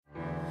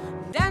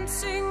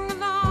dancing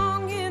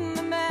along in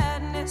the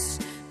madness.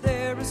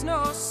 There is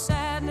no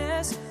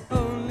sadness,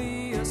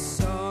 only a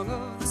song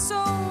of the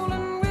soul,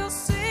 and we'll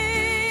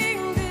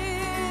sing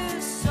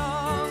this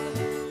song.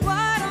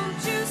 Why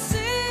don't you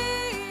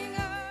sing?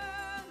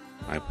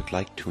 I would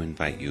like to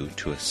invite you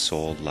to a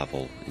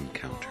soul-level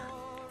encounter.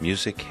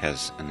 Music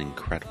has an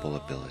incredible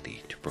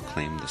ability to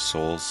proclaim the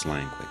soul's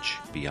language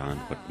beyond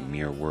what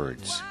mere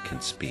words can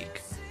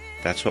speak.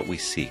 That's what we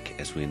seek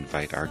as we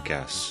invite our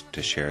guests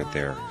to share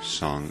their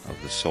song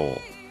of the soul.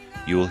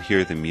 You will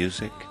hear the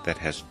music that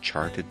has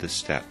charted the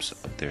steps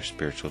of their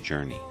spiritual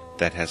journey,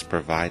 that has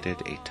provided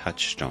a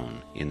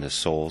touchstone in the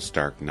soul's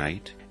dark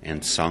night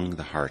and sung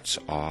the heart's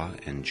awe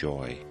and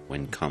joy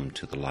when come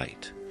to the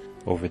light.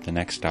 Over the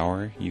next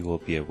hour, you will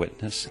be a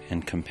witness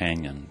and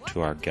companion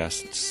to our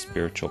guests'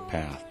 spiritual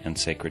path and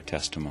sacred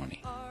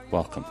testimony.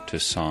 Welcome to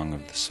Song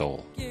of the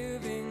Soul.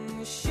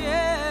 Giving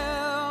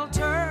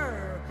shelter,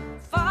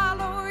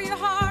 follow your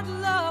heart,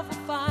 love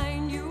will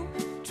find you,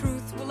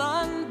 truth will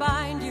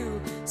unbind you,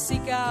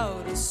 seek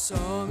out a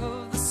song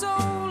of the soul,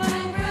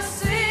 and we'll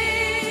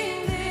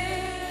sing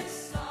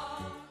this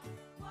song.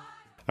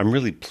 I'm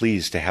really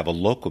pleased to have a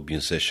local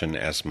musician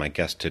as my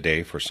guest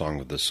today for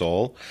Song of the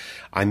Soul.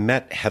 I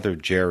met Heather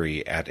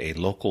Jerry at a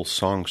local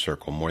song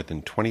circle more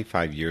than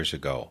 25 years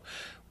ago.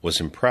 Was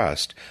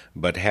impressed,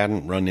 but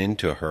hadn't run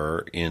into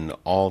her in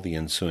all the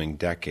ensuing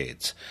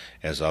decades,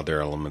 as other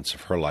elements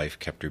of her life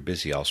kept her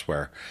busy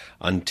elsewhere,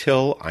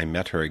 until I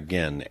met her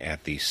again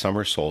at the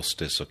summer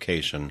solstice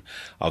occasion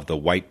of the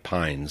White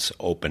Pines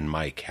open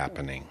mic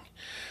happening.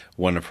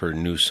 One of her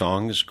new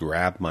songs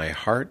grabbed my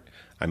heart.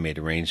 I made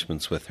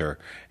arrangements with her,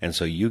 and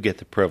so you get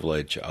the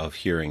privilege of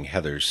hearing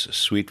Heather's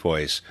sweet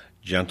voice,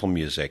 gentle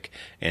music,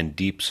 and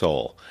deep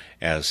soul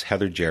as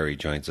Heather Jerry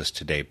joins us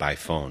today by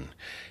phone.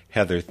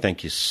 Heather,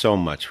 thank you so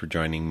much for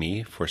joining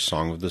me for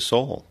Song of the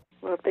Soul.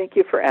 Well, thank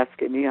you for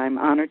asking me. I'm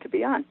honored to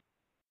be on.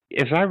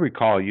 As I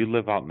recall, you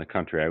live out in the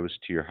country. I was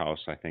to your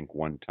house, I think,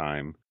 one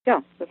time.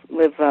 Yeah,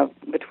 live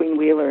between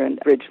Wheeler and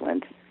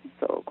Bridgeland,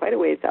 so quite a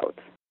ways out.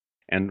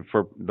 And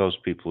for those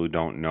people who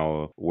don't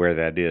know where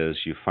that is,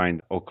 you find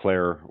Eau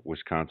Claire,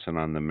 Wisconsin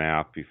on the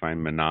map. You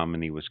find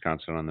Menominee,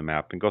 Wisconsin on the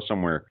map, and go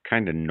somewhere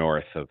kind of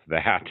north of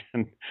that.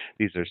 And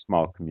these are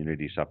small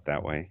communities up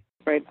that way.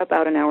 Right,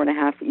 about an hour and a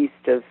half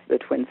east of the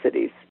Twin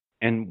Cities.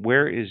 And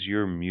where is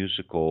your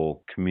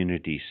musical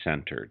community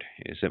centered?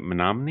 Is it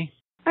Menominee?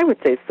 I would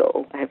say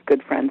so. I have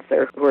good friends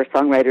there who are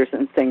songwriters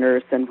and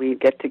singers, and we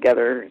get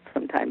together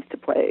sometimes to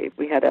play.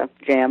 We had a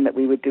jam that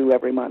we would do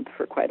every month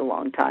for quite a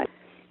long time.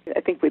 I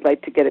think we'd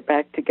like to get it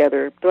back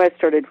together. Though I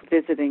started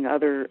visiting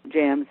other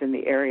jams in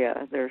the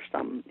area, there's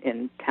some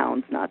in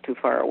towns not too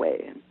far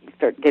away, and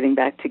start getting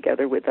back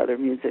together with other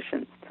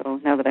musicians. So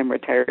now that I'm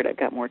retired, I've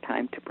got more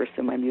time to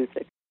pursue my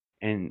music.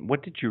 And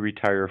what did you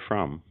retire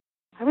from?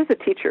 I was a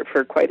teacher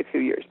for quite a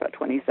few years, about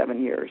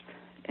 27 years,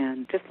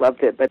 and just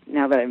loved it. But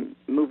now that I'm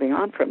moving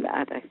on from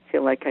that, I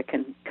feel like I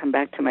can come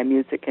back to my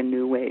music in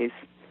new ways.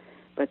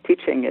 But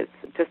teaching is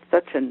just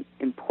such an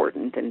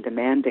important and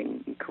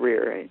demanding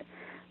career.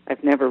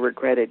 I've never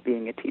regretted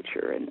being a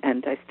teacher,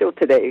 and I still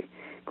today,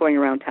 going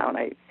around town,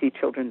 I see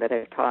children that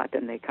I've taught,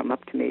 and they come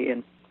up to me,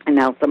 and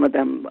now some of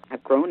them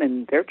have grown,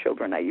 and their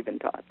children I even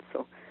taught.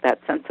 So that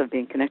sense of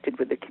being connected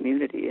with the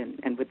community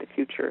and with the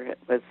future, it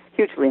was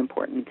hugely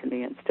important to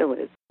me and still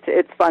is.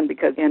 It's fun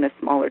because in a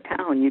smaller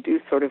town, you do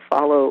sort of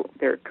follow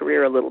their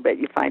career a little bit.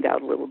 You find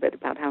out a little bit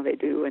about how they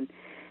do,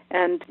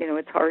 and you know,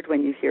 it's hard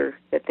when you hear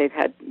that they've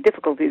had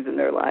difficulties in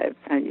their lives,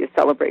 and you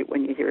celebrate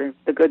when you hear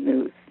the good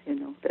news, you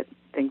know, that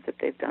things that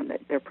they've done that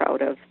they're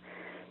proud of.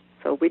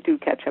 So we do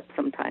catch up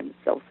sometimes.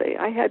 They'll say,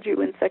 I had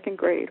you in second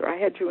grade, or I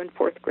had you in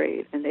fourth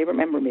grade, and they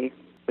remember me,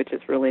 which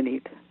is really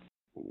neat.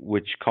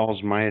 Which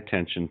calls my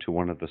attention to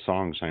one of the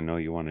songs I know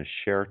you want to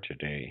share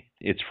today.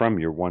 It's from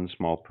your One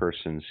Small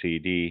Person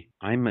CD,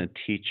 I'm a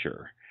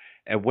Teacher.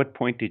 At what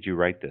point did you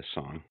write this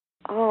song?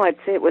 Oh, I'd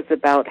say it was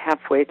about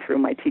halfway through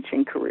my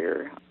teaching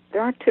career.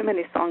 There aren't too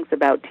many songs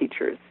about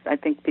teachers, I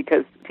think,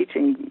 because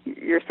teaching,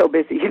 you're so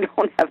busy you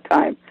don't have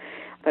time.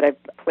 But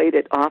I've played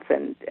it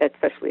often,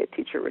 especially at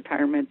teacher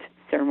retirement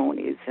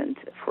ceremonies and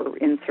for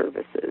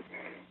in-services.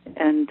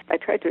 And I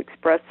tried to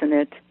express in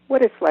it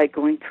what it's like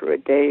going through a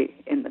day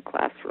in the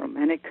classroom.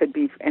 And it could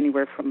be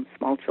anywhere from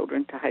small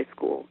children to high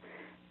school.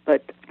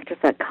 But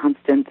just that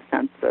constant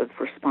sense of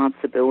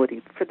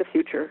responsibility for the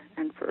future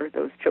and for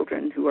those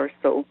children who are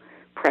so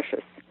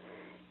precious.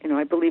 You know,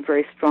 I believe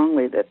very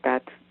strongly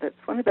that's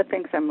one of the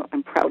things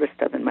I'm proudest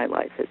of in my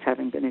life, is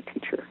having been a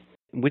teacher.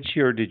 Which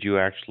year did you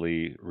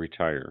actually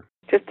retire?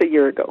 Just a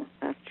year ago,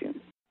 last June.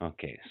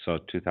 Okay, so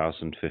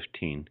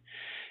 2015.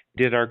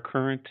 Did our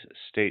current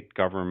state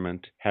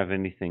government have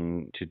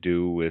anything to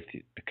do with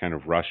kind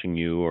of rushing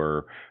you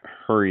or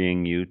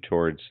hurrying you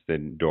towards the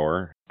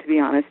door? To be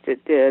honest,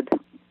 it did.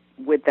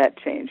 With that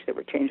change, there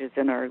were changes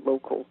in our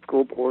local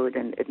school board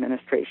and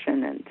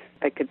administration, and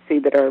I could see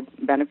that our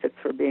benefits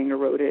were being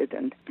eroded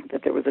and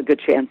that there was a good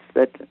chance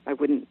that I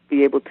wouldn't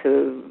be able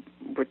to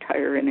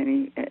retire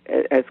in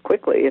as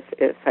quickly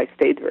if I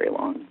stayed very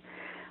long.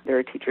 There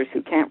are teachers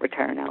who can't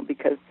retire now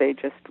because they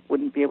just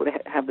wouldn't be able to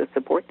have the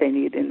support they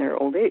need in their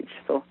old age.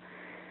 So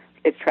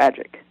it's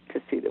tragic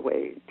to see the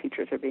way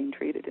teachers are being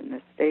treated in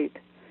this state.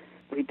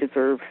 We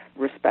deserve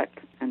respect,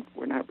 and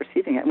we're not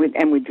receiving it.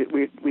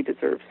 We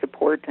deserve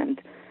support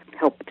and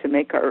help to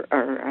make our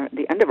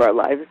the end of our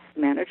lives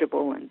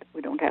manageable, and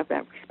we don't have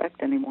that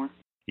respect anymore.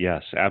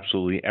 Yes,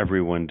 absolutely.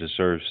 Everyone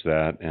deserves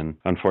that, and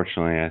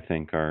unfortunately, I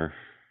think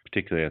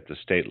particularly at the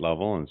state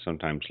level and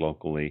sometimes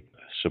locally,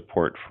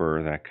 support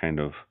for that kind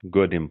of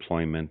good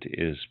employment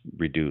is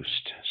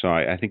reduced. So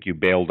I think you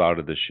bailed out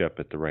of the ship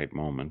at the right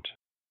moment.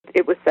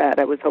 It was sad.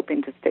 I was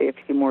hoping to stay a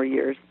few more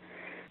years.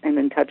 I'm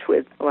in touch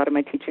with a lot of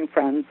my teaching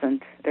friends,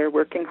 and they're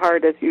working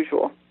hard as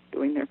usual,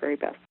 doing their very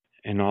best.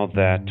 And all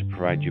that to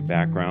provide you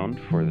background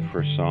for the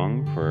first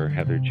song for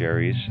Heather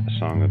Jerry's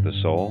Song of the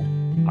Soul,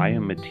 I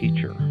Am a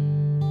Teacher.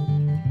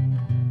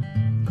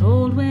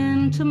 Cold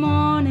winter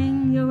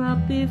morning, you're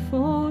up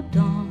before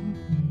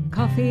dawn.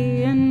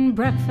 Coffee and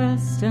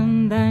breakfast,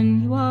 and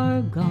then you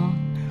are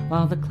gone.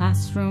 While the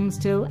classroom's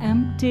still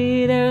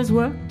empty, there's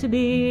work to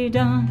be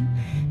done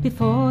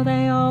before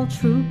they all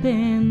troop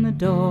in the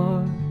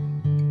door.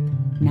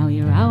 Now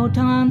you're out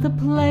on the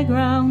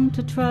playground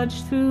to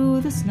trudge through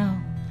the snow.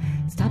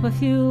 Stop a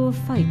few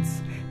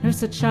fights,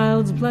 nurse a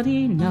child's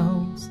bloody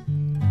nose.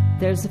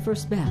 There's the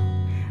first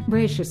bell,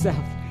 brace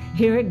yourself,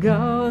 here it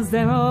goes.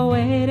 They're all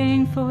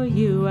waiting for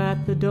you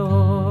at the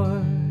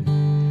door.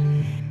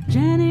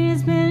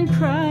 Jenny's been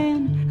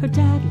crying, her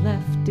dad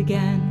left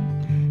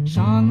again.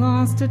 Sean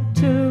lost a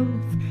tooth,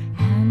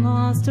 Anne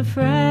lost a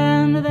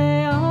friend.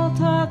 They all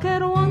talk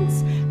at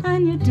once,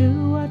 and you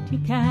do what you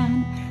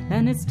can.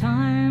 Then it's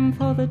time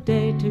for the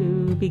day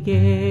to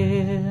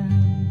begin.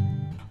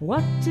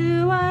 What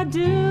do I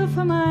do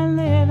for my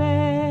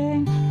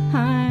living?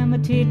 I'm a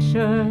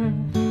teacher,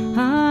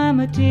 I'm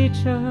a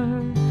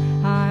teacher.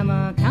 I'm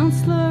a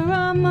counselor,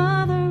 a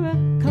mother,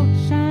 a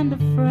coach, and a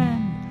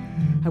friend.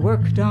 I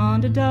work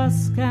dawn to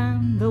dusk,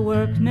 and the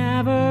work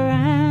never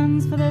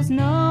ends, for there's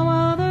no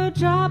other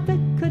job that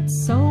could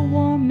so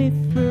warm me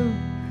through.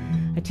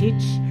 I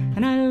teach,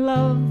 and I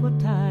love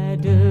what I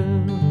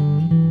do.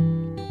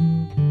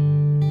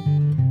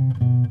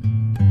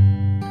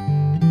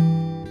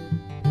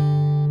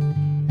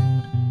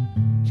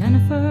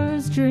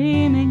 Jennifer's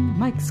dreaming,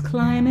 Mike's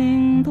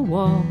climbing the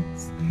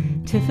walls.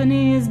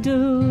 Tiffany's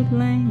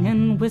doodling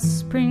and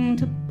whispering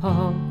to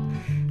Paul.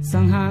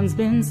 Sunghan's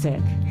been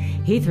sick,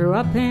 he threw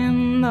up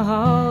in the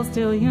hall.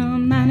 Still you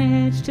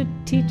manage to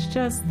teach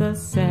just the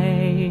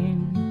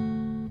same.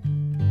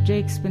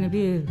 Jake's been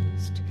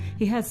abused,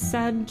 he has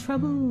sad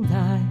troubled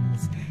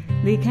eyes.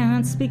 Lee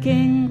can't speak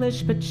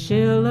English, but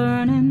she'll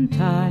learn in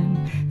time.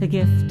 The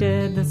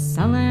gifted, the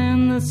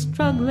sullen, the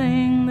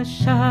struggling, the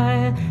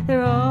shy,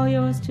 they're all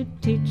yours to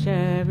teach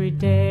every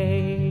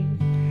day.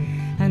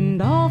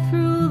 And all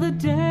through the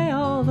day,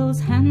 all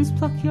those hands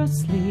pluck your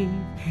sleeve.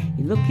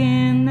 You look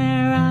in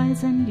their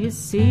eyes and you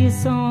see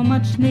so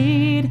much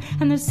need.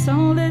 And there's so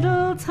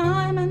little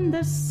time and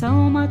there's so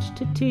much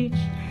to teach.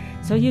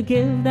 So you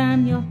give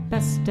them your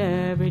best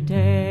every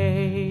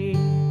day.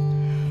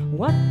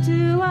 What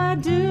do I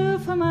do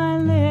for my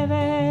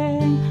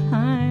living?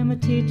 I'm a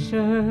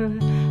teacher,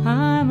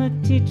 I'm a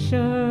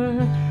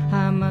teacher.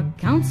 I'm a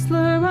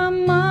counselor, a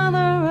mother,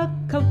 a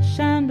coach,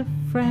 and a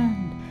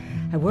friend.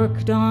 I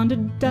work dawn to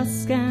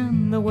dusk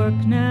and the work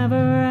never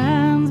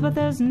ends, but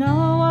there's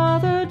no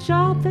other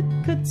job that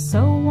could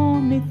so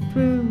warm me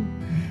through.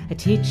 I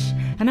teach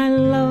and I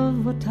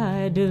love what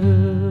I do.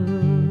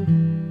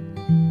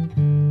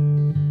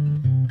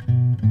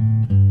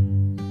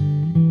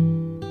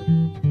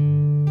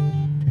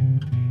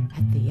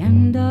 At the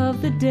end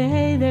of the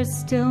day, there's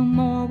still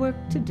more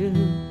work to do.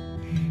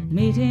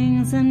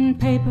 Meetings and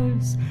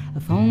papers, a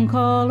phone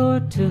call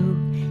or two.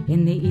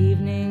 In the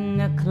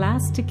evening, a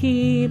class to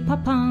keep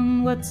up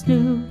on what's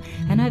new.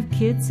 And I've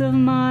kids of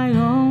my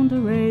own to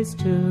raise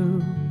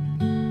too.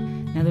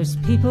 Now there's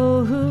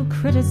people who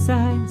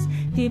criticize,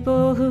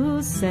 people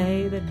who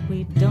say that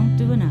we don't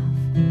do enough,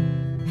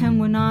 and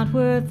we're not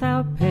worth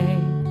our pay.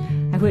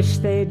 I wish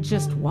they'd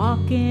just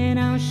walk in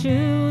our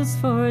shoes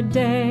for a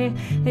day.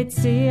 They'd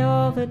see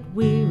all that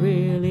we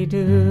really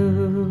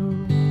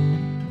do.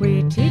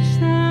 We teach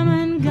them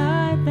and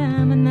guide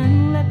them and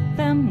then let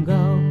them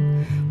go.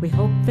 We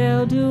hope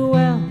they'll do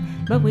well,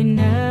 but we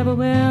never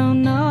will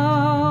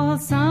know.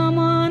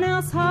 Someone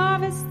else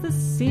harvests the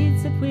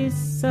seeds that we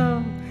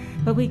sow,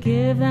 but we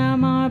give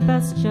them our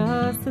best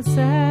just the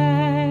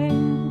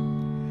same.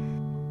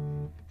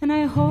 And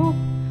I hope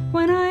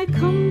when I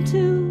come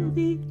to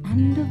the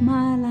end of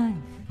my life,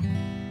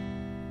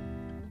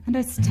 and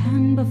I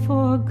stand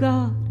before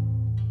God,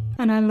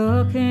 and I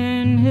look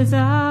in His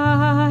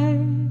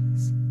eyes,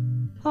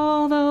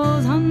 all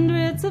those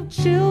hundreds of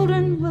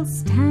children will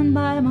stand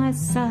by my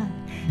side,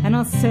 and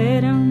I'll say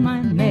to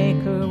my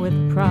Maker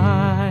with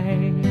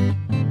pride,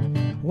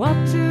 what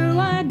do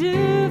I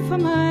do for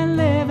my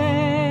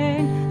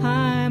living?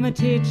 I'm a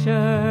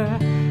teacher,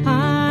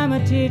 I'm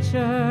a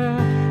teacher.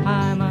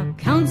 I'm a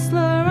counselor,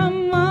 a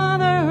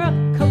mother,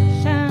 a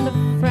coach, and a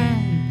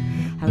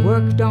friend. I work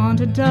worked on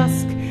to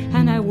dusk,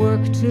 and I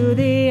work to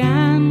the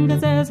end,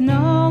 'cause there's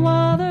no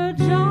other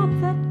job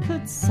that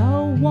could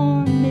so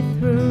warm me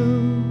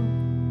through.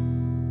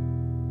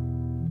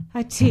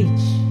 I teach,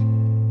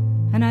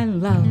 and I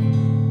love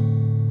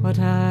what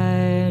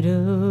I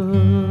do.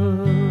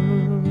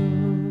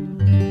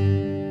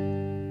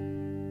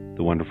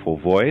 The wonderful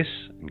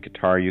voice and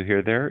guitar you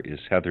hear there is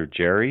Heather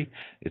Jerry.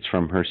 It's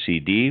from her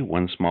CD,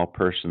 One Small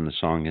Person. The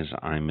song is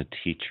I'm a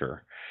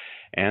Teacher.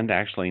 And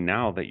actually,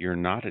 now that you're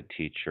not a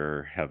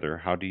teacher, Heather,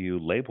 how do you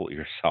label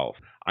yourself?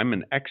 I'm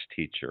an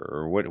ex-teacher,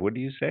 or what do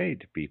you say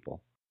to people?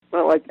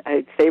 Well,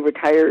 I'd say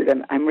retired,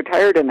 and I'm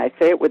retired, and I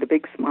say it with a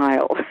big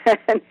smile.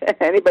 And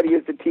anybody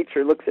who's a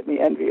teacher looks at me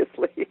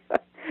enviously.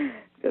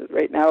 Because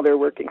right now they're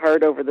working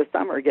hard over the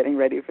summer, getting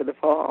ready for the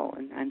fall,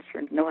 and I'm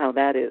sure know how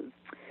that is.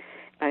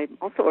 I'm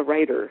also a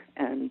writer,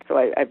 and so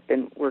I've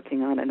been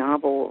working on a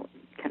novel,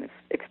 kind of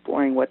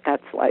exploring what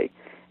that's like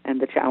and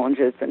the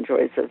challenges and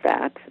joys of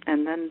that,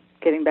 and then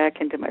getting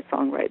back into my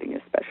songwriting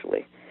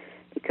especially,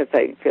 because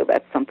I feel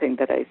that's something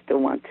that I still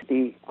want to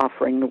be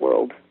offering the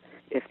world.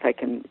 If I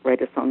can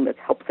write a song that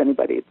helps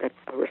anybody, that's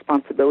a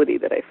responsibility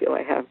that I feel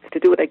I have to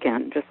do what I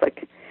can, just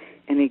like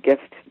any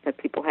gift that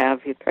people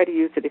have. You try to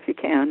use it if you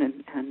can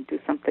and do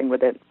something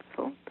with it.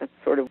 So that's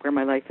sort of where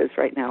my life is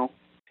right now.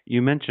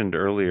 You mentioned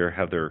earlier,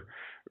 Heather,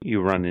 you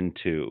run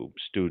into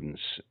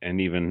students and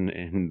even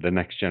in the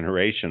next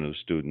generation of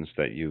students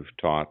that you've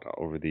taught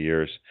over the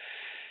years.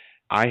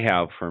 I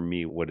have, for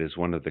me, what is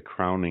one of the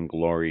crowning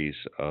glories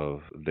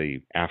of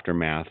the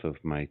aftermath of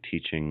my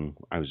teaching.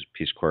 I was a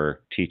Peace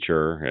Corps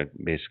teacher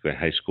at basically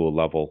high school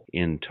level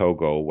in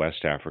Togo,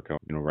 West Africa,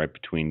 right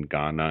between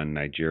Ghana and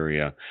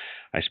Nigeria.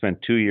 I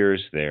spent 2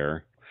 years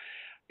there.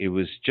 It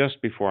was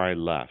just before I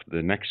left.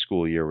 The next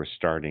school year was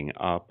starting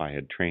up. I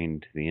had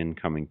trained the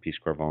incoming Peace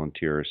Corps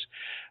volunteers.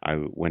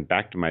 I went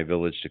back to my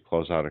village to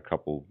close out a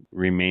couple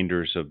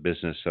remainders of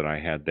business that I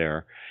had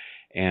there.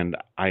 And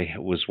I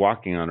was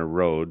walking on a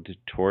road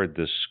toward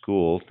the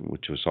school,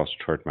 which was also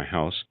toward my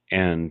house,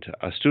 and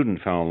a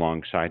student fell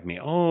alongside me.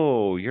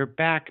 "Oh, you're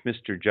back,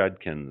 Mr.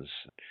 Judkins."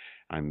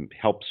 I'm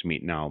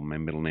Helpsmeet now. My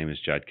middle name is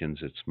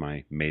Judkins. It's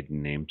my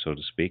maiden name, so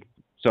to speak.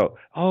 So,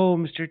 "Oh,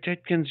 Mr.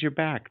 Judkins, you're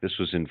back." This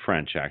was in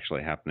French,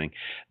 actually, happening.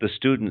 The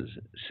student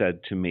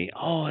said to me,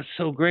 "Oh, it's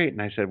so great."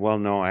 And I said, "Well,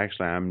 no,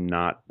 actually, I'm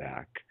not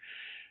back.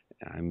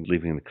 I'm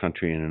leaving the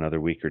country in another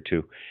week or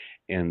two.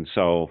 And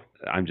so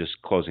I'm just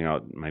closing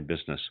out my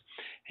business."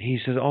 And he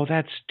says, "Oh,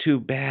 that's too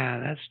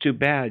bad. That's too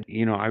bad.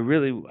 I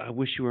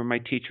wish you were my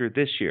teacher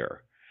this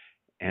year."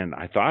 And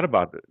I thought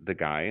about the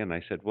guy, and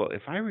I said, "Well,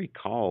 if I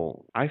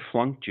recall, I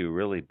flunked you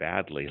really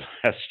badly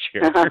last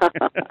year.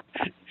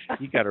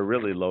 You got a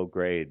really low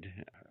grade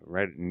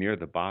right near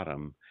the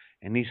bottom."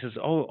 And he says,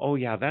 oh,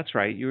 yeah, that's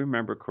right. You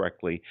remember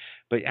correctly.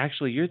 But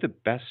actually, you're the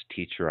best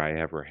teacher I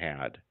ever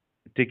had."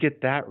 To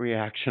get that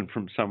reaction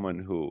from someone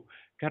who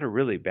got a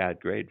really bad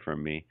grade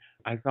from me,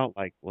 I felt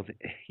like, well,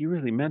 he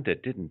really meant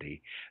it, didn't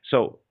he?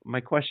 So my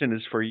question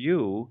is for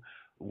you.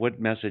 What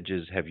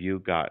messages have you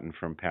gotten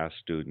from past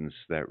students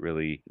that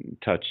really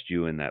touched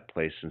you in that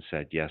place and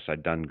said, yes,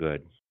 I've done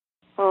good?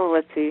 Oh,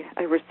 let's see.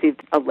 I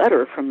received a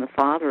letter from the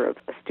father of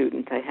a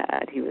student I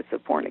had. He was a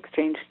foreign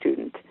exchange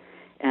student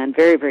and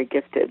very, very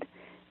gifted.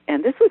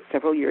 And this was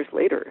several years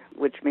later,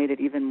 which made it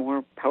even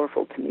more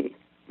powerful to me.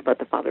 But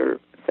the father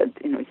said,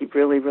 he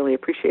really, really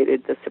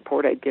appreciated the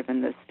support I'd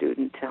given this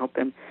student to help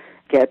him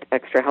get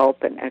extra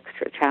help and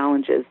extra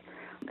challenges.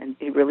 And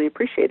he really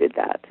appreciated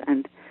that.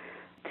 And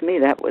to me,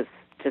 that was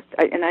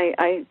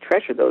I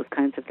treasure those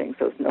kinds of things,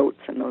 those notes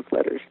and those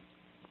letters.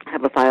 I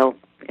have a file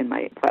in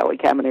my filing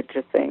cabinet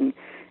just saying,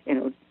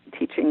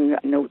 teaching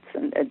notes,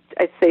 and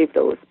I save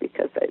those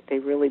because they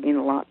really mean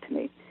a lot to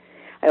me.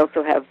 I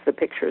also have the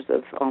pictures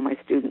of all my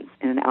students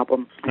in an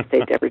album. I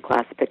saved every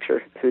class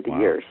picture through the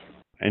years.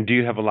 And do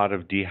you have a lot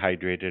of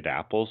dehydrated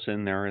apples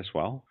in there as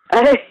well?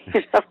 Well,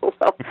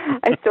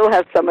 I still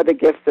have some of the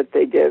gifts that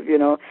they give.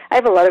 I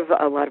have a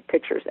lot of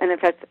pictures, and in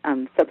fact,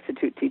 I'm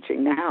substitute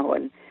teaching now,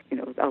 and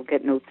I'll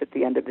get notes at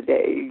the end of the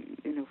day,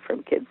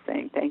 from kids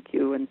saying thank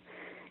you, and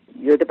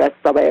 "You're the best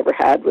sub I ever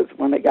had" was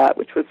one I got,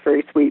 which was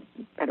very sweet.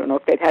 I don't know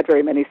if they'd had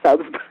very many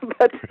subs,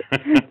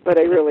 but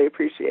I really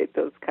appreciate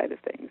those kind of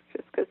things,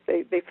 just because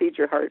they feed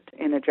your heart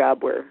in a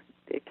job where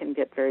it can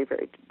get very,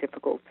 very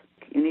difficult.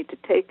 You need to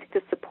take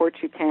the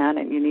support you can,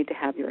 and you need to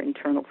have your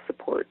internal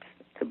support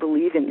to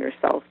believe in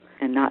yourself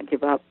and not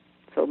give up.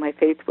 So my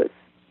faith was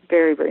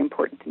very, very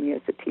important to me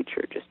as a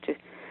teacher, just to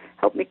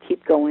help me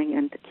keep going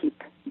and to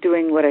keep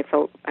doing what I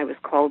felt I was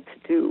called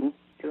to do,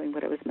 doing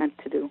what I was meant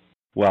to do.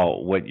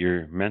 Well, what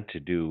you're meant to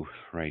do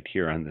right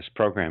here on this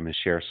program is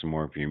share some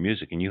more of your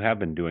music, and you have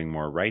been doing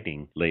more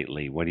writing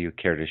lately. What do you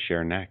care to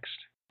share next?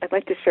 I'd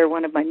like to share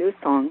one of my new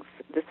songs.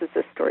 This is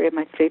the story of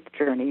my faith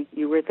journey,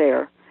 "You Were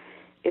There."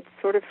 It's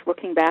sort of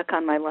looking back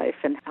on my life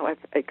and how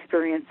I've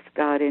experienced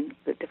God in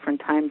the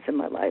different times in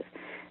my life.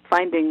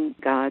 Finding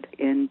God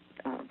in,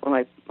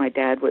 my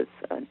dad was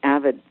an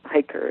avid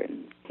hiker,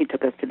 and he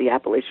took us to the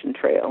Appalachian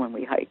Trail, and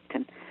we hiked.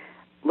 And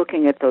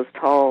looking at those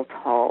tall,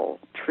 tall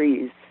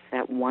trees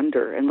that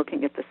wonder, and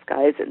looking at the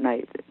skies at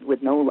night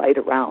with no light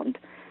around,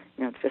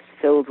 just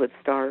filled with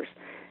stars.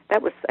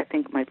 That was, I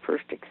think, my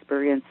first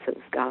experience of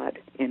God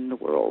in the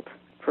world,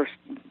 first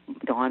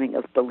dawning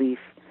of belief.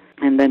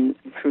 And then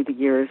through the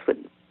years with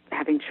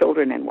having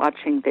children and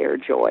watching their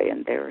joy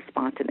and their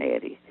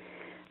spontaneity.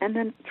 And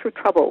then through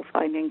trouble,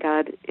 finding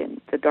God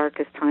in the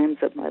darkest times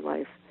of my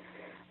life.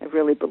 I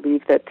really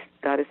believe that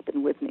God has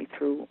been with me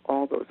through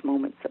all those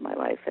moments of my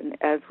life, and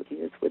as He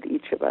is with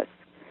each of us.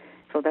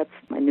 So that's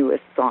my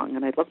newest song,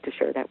 and I'd love to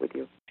share that with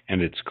you.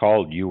 And it's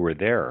called You Were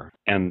There.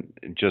 And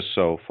just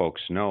so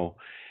folks know,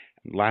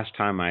 last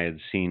time I had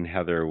seen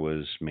Heather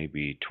was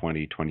maybe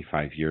 20,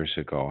 25 years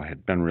ago. It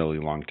had been a really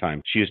long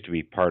time. She used to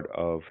be part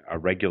of a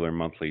regular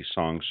monthly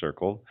song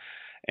circle,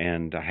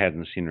 and I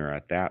hadn't seen her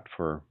at that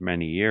for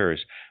many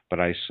years, but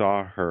I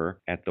saw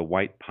her at the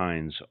White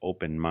Pines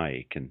open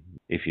mic. And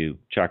if you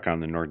check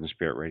on the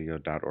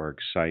NorthernSpiritRadio.org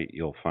site,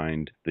 you'll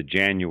find the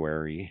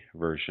January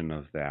version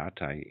of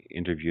that. I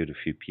interviewed a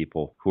few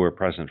people who were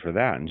present for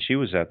that, and she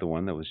was at the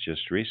one that was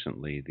just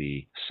recently,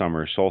 the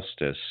summer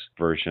solstice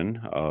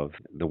version of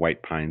the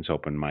White Pines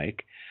open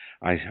mic.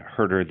 I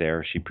heard her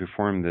there. She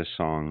performed this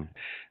song.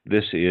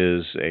 This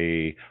is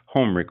a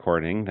home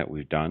recording that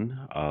we've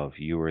done of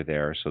You Were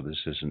There, so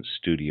this isn't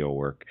studio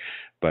work,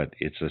 but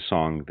it's a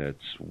song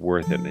that's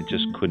worth it, and it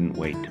just couldn't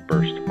wait to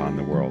burst upon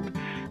the world.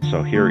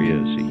 So here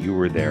is You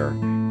Were There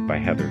by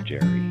Heather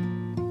Jerry.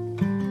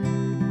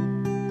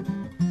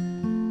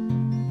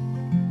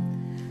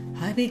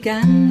 I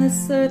began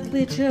this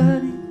earthly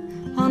journey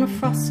on a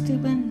frosty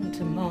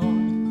winter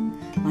morn.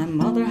 My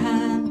mother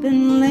had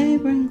been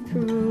laboring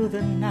through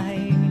the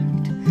night,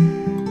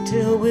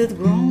 till with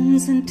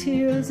groans and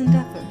tears and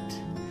effort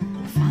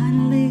I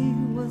finally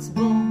was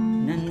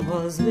born and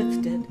was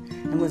lifted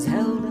and was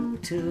held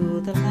up to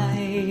the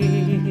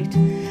light.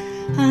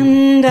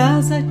 And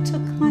as I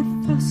took my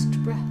first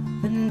breath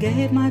and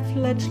gave my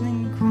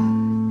fledgling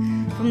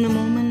cry, from the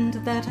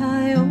moment that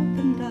I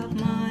opened up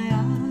my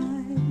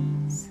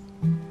eyes,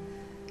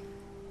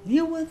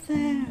 you were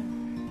there.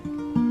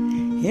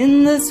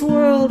 In this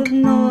world of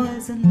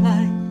noise and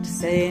light,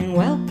 saying,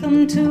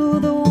 welcome to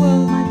the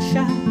world, my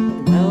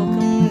child,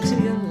 welcome to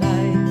your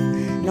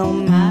life. No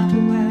matter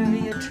where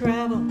you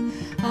travel,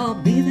 I'll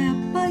be there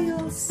by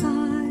your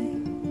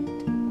side.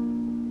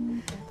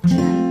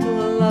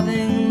 Gentle,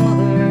 loving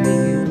mother,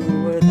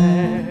 you were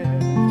there.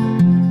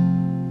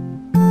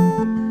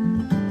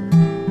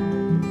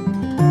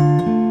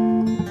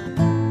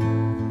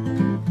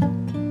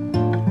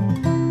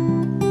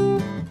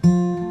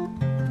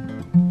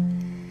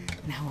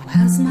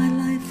 As my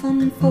life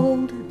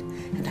unfolded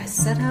and I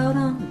set out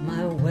on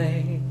my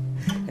way,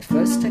 at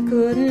first I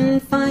couldn't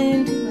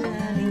find you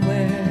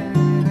anywhere,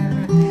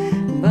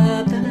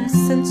 but then I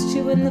sensed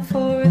you in the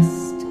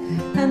forest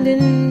and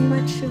in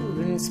my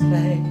children's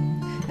play,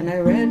 and I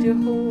read your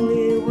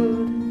holy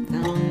word and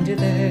found you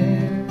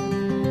there.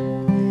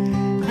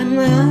 And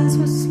my eyes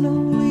were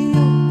slowly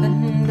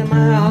opened and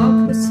my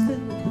heart was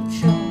filled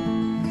with joy.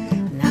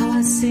 Now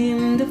I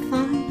seem to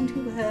find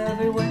you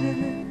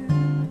everywhere.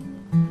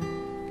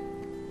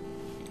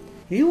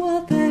 You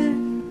are there,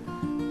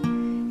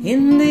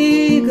 in the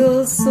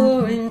eagle's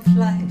soaring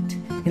flight,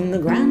 in the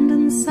grand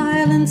and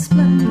silent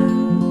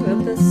splendor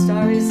of the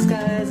starry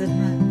skies at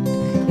night,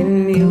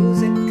 in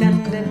music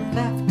and in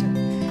laughter,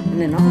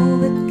 and in all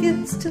that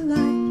gives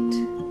delight.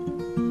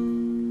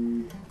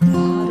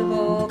 God of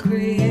all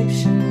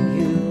creation,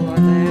 you are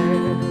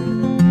there.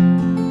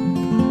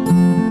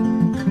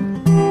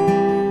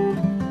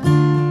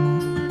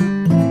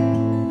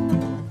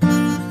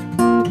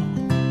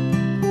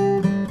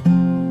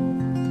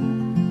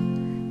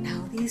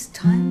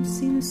 Times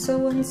seem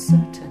so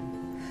uncertain,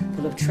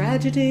 full of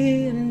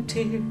tragedy and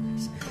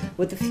tears,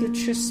 with the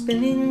future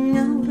spinning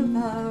out of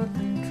our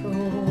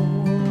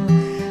control.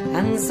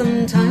 And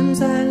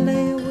sometimes I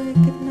lay awake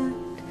at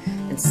night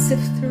and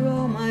sift through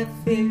all my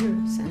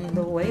fears, and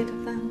the weight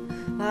of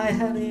them lie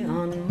heavy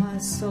on my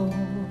soul.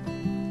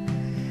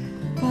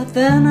 But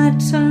then I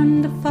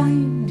turn to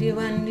find you,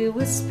 and you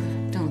whisper,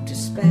 don't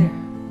despair.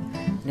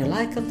 And you're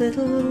like a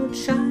little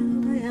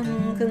child, I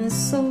am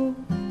consoled.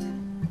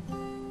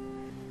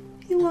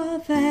 You are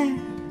there,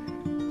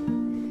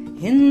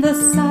 in the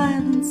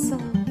silence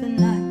of the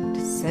night,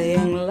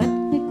 saying, let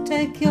me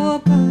take your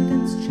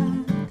burdens,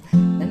 child,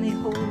 let me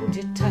hold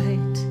you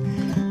tight.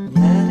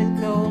 Let it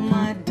go,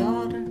 my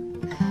daughter,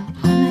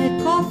 I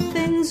make all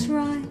things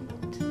right.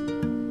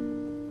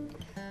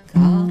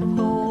 God of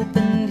hope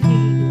and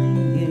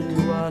healing,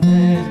 you are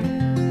there.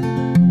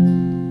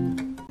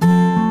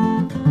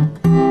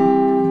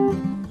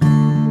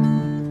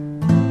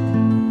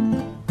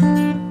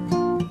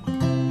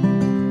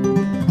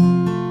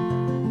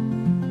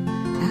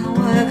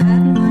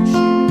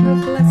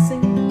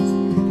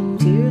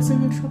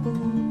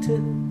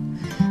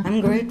 I'm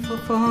grateful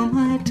for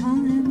my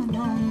time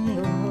along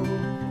the road,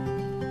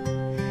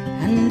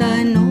 and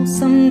I know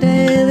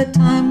someday the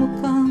time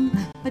will come,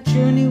 my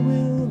journey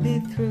will be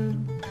through,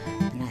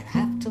 and I'd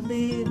have to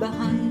leave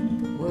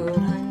behind the world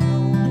I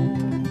know.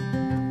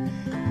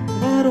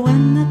 But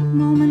when that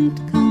moment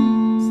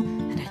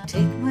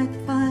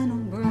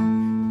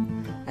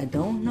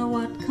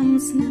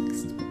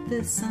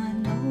this I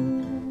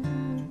know.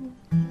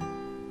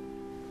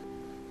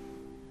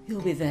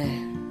 You'll be there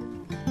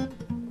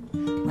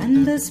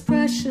when this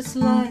precious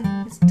life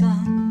is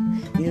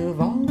done. You've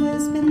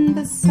always been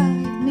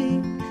beside me.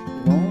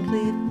 You won't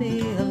leave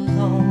me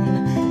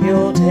alone.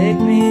 You'll take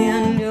me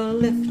and you'll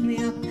lift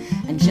me up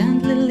and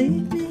gently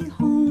lead me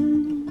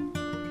home.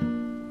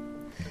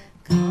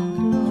 God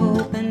of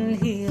hope and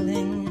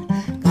healing,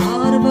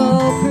 God of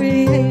all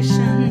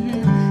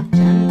creation,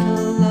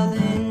 gentle,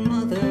 loving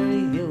mother,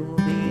 you'll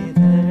be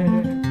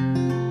there.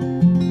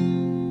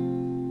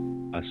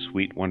 A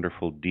sweet,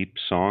 wonderful, deep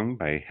song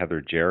by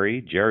Heather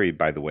Jerry. Jerry,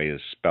 by the way,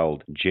 is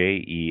spelled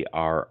Jerrie.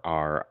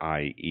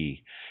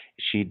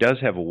 She does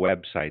have a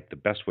website. The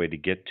best way to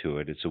get to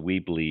it, it's a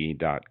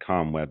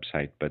Weebly.com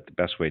website, but the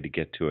best way to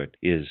get to it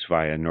is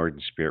via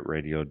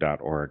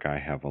NorthernSpiritRadio.org. I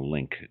have a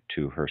link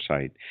to her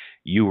site.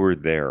 You were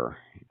there.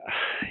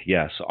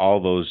 Yes, all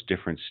those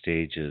different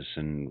stages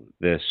and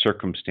the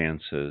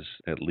circumstances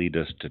that lead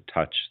us to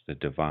touch the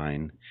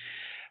divine.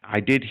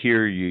 I did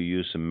hear you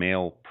use a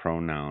male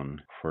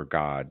pronoun for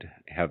God,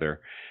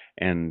 Heather,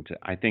 and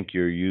I think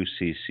you're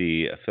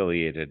UCC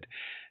affiliated.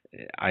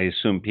 I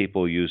assume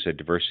people use a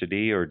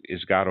diversity, or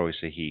is God always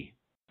a he?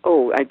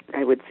 Oh,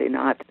 I would say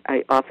not.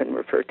 I often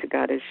refer to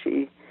God as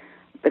she,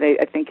 but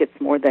I think it's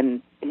more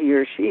than he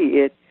or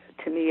she.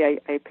 To me,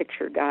 I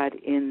picture God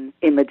in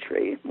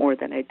imagery more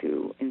than I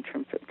do in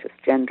terms of just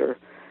gender.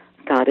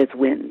 God is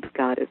wind,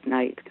 God is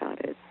night, God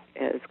is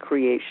as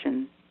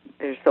creation.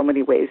 There's so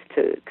many ways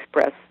to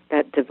express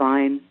that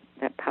divine,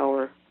 that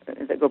power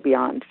that go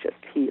beyond just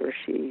he or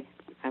she.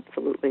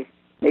 Absolutely.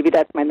 Maybe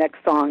that's my next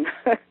song.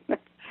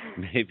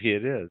 Maybe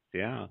it is,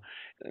 yeah.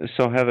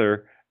 So,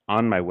 Heather,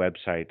 on my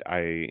website,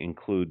 I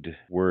include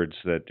words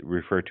that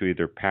refer to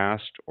either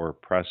past or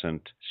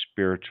present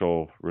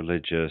spiritual,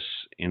 religious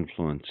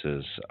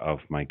influences of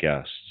my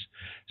guests.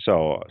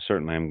 So,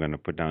 certainly I'm going to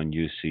put down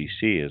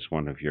UCC as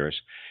one of yours.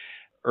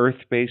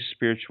 Earth-based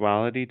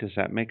spirituality, does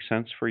that make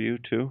sense for you,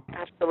 too?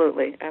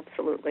 Absolutely,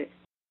 absolutely.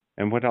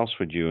 And what else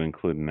would you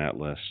include in that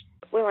list?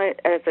 Well,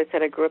 as I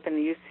said, I grew up in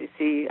the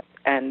UCC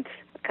and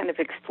kind of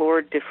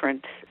explored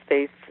different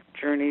faith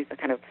journeys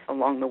kind of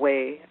along the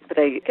way. But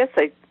I guess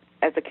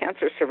as a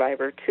cancer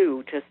survivor,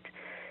 too, just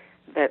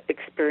that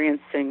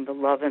experiencing the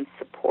love and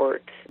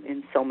support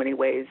in so many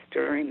ways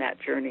during that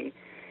journey.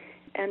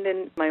 And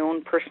in my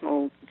own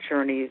personal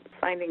journey,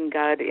 finding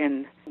God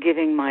in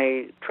giving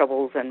my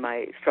troubles and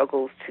my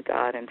struggles to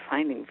God and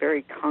finding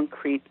very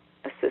concrete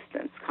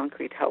assistance,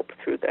 concrete help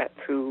through that,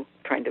 through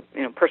trying to,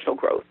 personal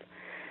growth.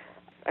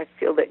 I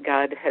feel that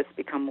God has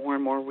become more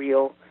and more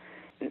real,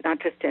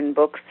 not just in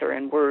books or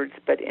in words,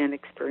 but in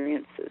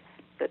experiences,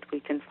 that we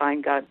can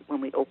find God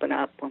when we open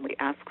up, when we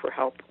ask for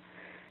help.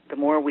 The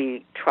more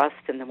we trust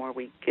and the more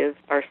we give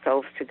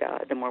ourselves to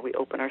God, the more we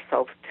open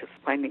ourselves to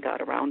finding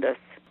God around us,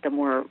 the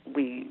more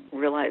I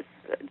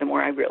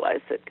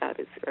realize that God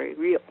is very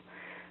real,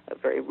 a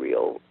very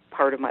real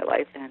part of my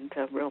life and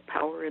a real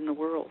power in the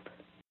world.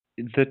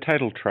 The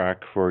title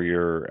track for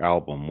your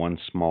album, One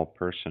Small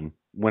Person,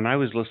 when I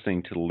was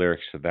listening to the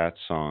lyrics to that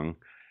song,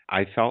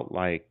 I felt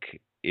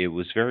like it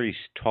was very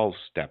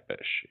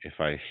 12-step-ish, if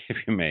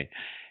you may.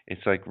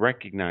 It's like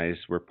recognize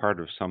we're part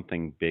of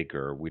something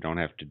bigger. We don't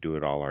have to do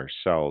it all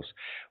ourselves.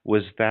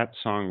 Was that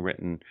song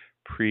written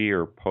pre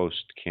or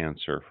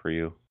post-cancer for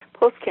you?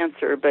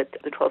 Post-cancer, but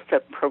the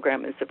 12-step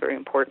program is a very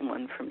important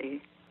one for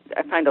me.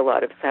 I find a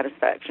lot of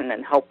satisfaction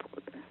and help.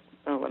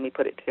 Well, let me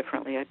put it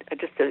differently.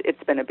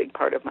 It's been a big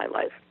part of my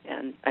life,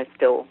 and I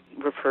still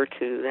refer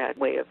to that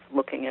way of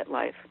looking at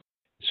life.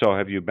 So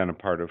have you been a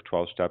part of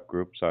 12-step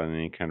groups on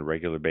any kind of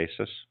regular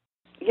basis?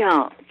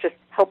 Yeah, just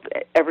help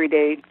every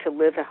day to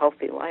live a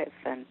healthy life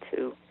and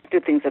to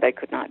do things that I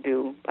could not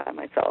do by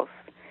myself.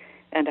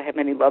 And I have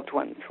many loved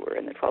ones who are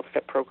in the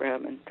 12-step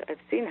program, and I've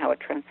seen how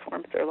it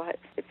transforms their lives.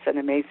 It's an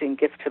amazing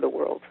gift to the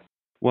world.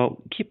 Well,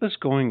 keep us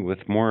going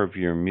with more of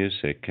your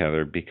music,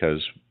 Heather,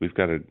 because we've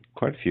got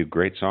quite a few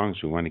great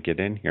songs we want to get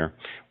in here.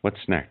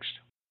 What's next?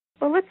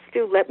 Well, let's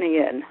do Let Me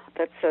In.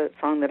 That's a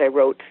song that I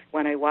wrote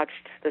when I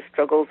watched the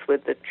struggles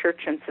with the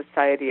church and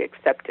society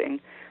accepting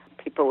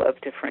people of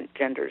different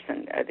genders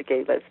and the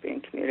gay, lesbian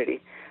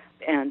community.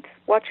 And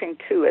watching,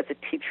 too, as a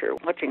teacher,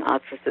 watching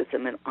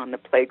ostracism on the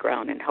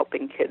playground and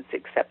helping kids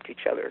accept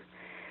each other.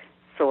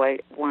 So I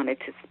wanted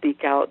to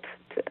speak out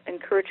to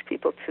encourage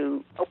people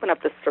to open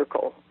up the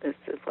circle, is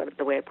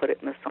the way I put it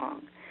in the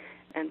song,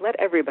 and let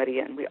everybody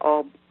in. We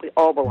all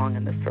belong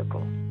in the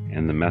circle.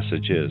 And the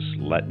message is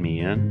Let Me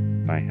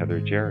In by Heather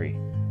Jerry.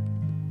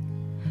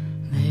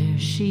 There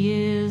she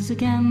is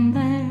again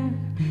there,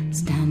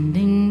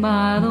 standing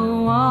by the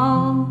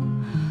wall,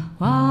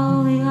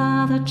 while the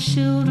other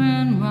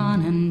children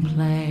run and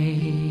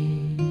play.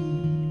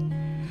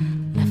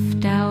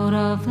 Left out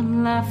of the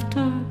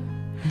laughter,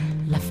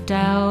 left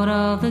out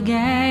of the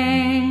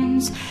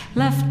games,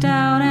 left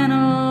out and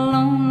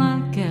alone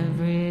like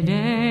every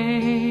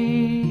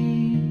day.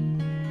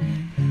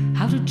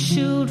 How do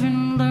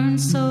children learn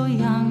so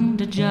young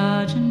to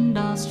judge and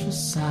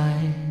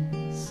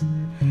ostracize?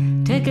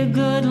 Take take a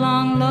good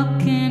long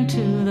look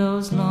into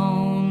those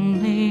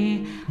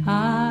lonely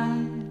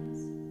eyes.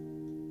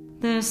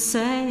 They're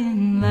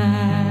saying,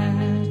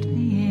 let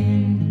me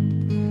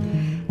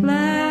in,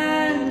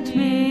 let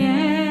me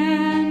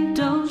in,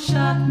 don't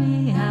shut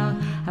me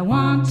out. I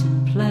want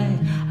to play,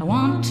 I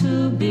want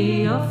to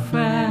be your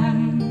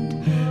friend.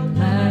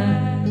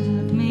 Let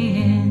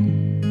me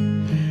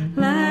in,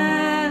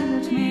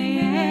 let me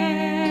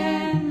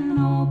in,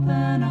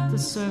 open up the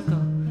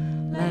circle,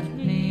 let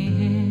me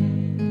in.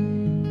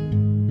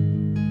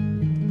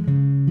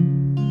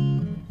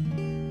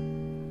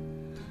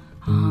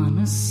 On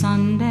a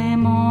Sunday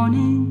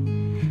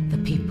morning, the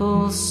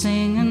people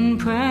sing and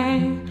pray,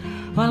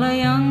 while a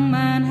young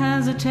man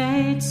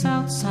hesitates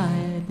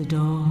outside the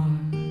door.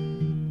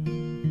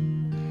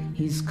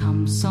 He's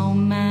come so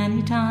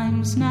many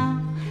times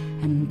now,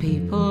 and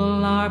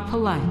people are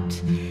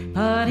polite,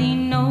 but he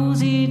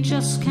knows he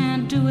just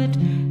can't do it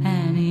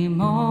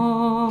anymore.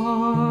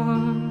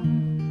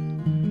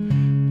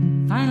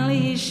 Finally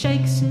he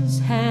shakes his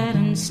head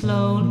and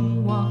slowly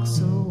walks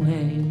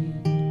away.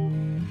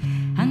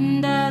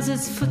 And as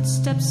his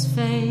footsteps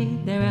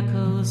fade, their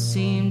echoes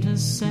seem to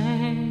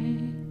say,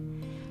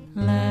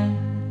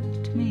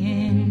 let me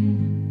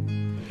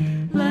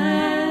in,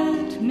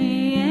 let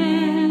me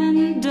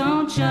in,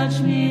 don't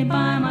judge me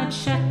by my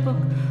checkbook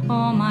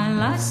or my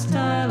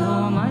lifestyle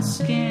or my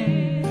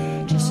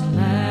skin, just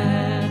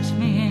let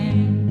me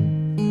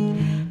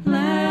in,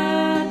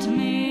 let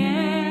me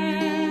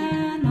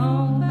in,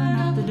 open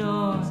up the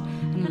doors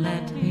and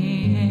let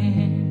me in.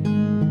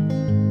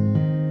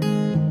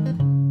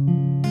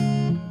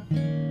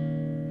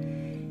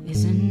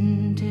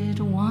 Isn't it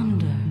a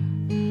wonder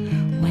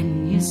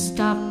when you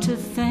stop to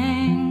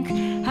think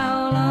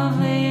how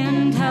lovely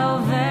and how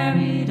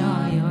varied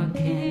are your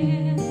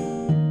kin?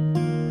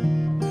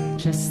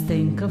 Just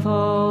think of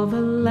all the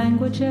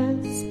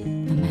languages,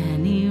 the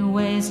many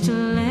ways to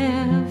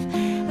live,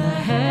 the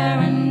hair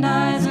and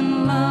eyes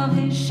and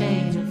lovely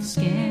shades of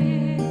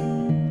skin.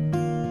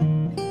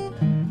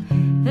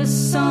 There's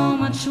so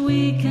much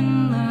we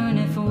can learn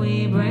if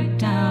we break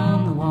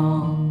down the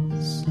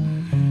walls.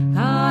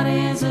 God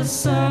is a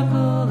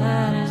circle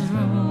that is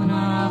room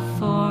enough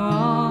for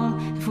all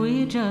if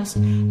we just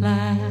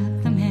let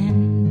them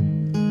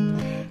in.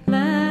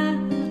 Let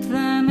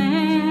them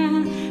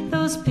in.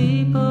 Those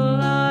people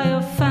are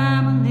your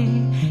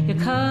family, your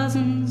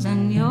cousins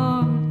and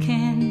your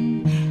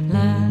kin.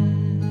 Let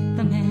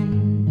them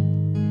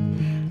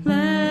in.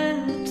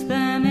 Let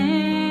them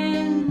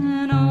in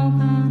and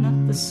open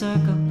up the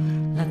circle.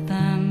 Let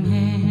them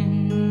in.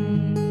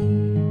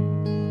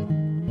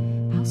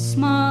 How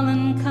small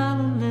and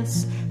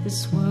colorless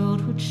this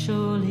world would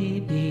surely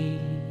be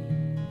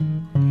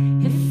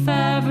if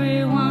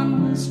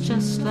everyone was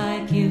just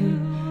like you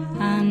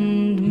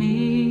and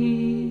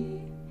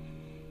me.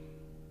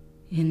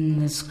 In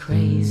this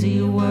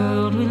crazy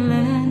world we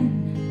live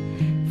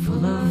in,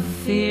 full of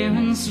fear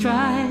and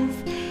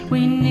strife,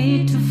 we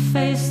need to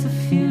face the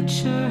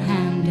future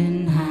hand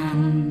in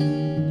hand.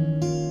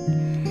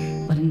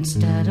 But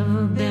instead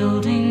of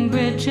building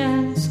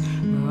bridges,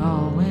 we're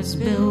always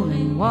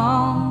building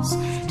walls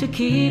to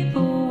keep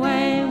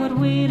away what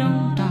we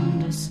don't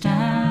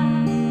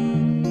understand.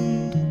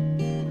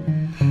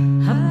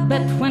 I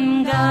bet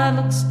when God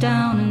looks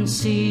down and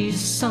sees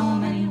so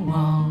many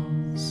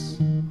walls,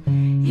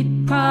 he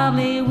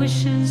probably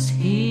wishes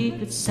he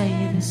could say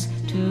this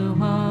to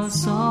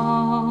us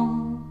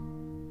all.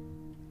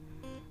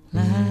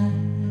 Let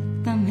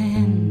them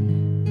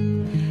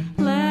in,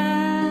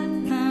 let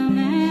them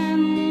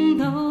in.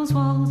 Those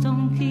walls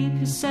don't keep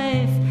you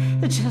safe,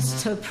 they're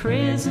just a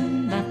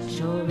prison that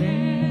you're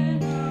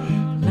in.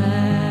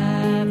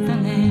 Let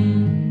them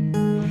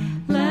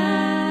in,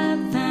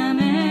 let them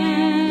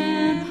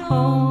in.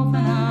 Open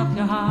up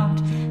your heart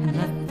and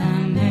let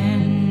them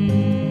in.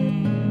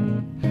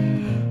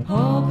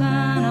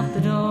 Open up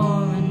the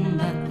door and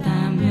let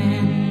them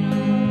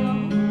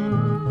in.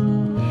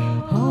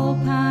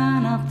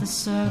 Open up the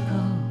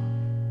circle,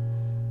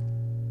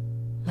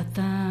 let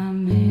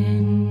them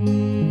in.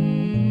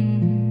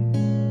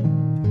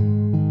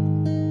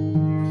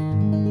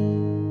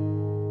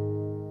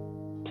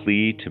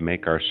 Plea to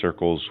make our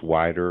circles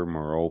wider,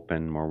 more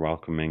open, more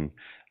welcoming.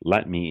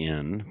 Let Me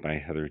In by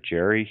Heather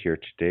Jerry here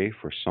today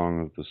for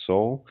Song of the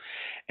Soul.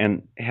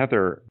 And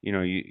Heather,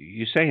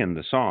 you say in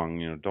the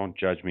song, don't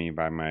judge me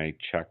by my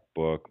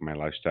checkbook, my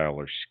lifestyle,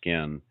 or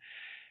skin.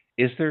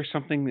 Is there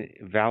something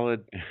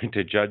valid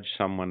to judge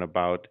someone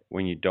about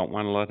when you don't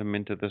want to let them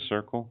into the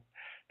circle?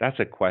 That's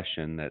a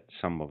question that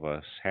some of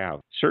us have.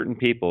 Certain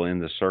people in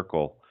the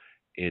circle,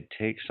 it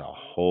takes a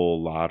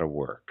whole lot of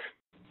work.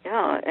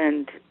 Yeah,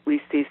 and we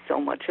see so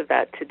much of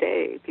that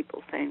today.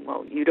 People saying,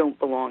 well, you don't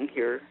belong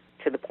here,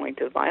 to the point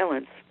of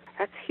violence.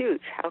 That's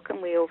huge. How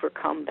can we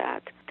overcome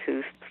that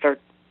to start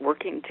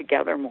working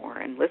together more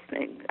and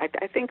listening?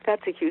 I think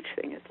that's a huge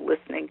thing, is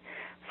listening,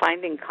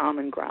 finding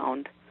common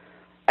ground.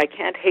 I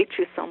can't hate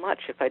you so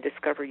much if I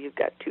discover you've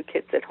got two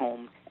kids at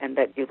home and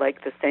that you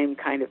like the same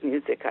kind of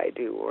music I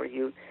do, or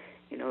you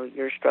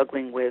you're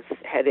struggling with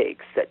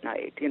headaches at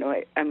night.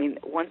 I mean,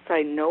 once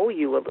I know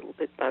you a little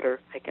bit better,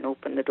 I can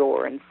open the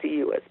door and see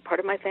you as part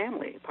of my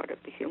family, part of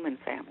the human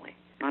family,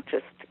 not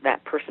just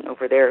that person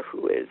over there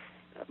who is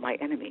my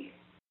enemy.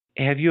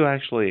 Have you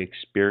actually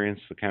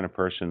experienced the kind of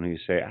person who you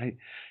say,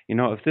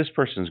 if this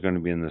person is going to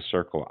be in the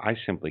circle, I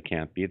simply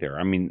can't be there?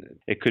 I mean,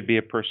 it could be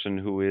a person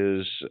who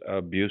is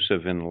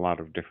abusive in a lot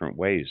of different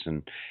ways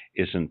and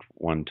isn't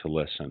one to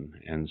listen.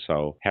 And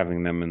so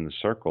having them in the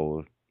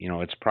circle,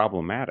 it's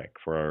problematic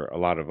for a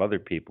lot of other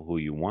people who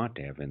you want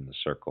to have in the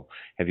circle.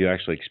 Have you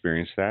actually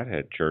experienced that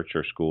at church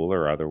or school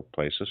or other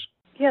places?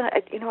 Yeah,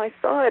 I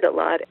saw it a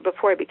lot.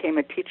 Before I became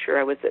a teacher,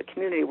 I was a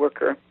community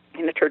worker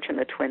in a church in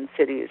the Twin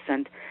Cities,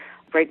 and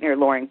right near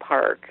Loring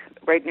Park,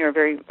 right near a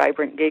very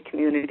vibrant gay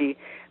community,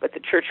 but the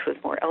church was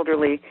more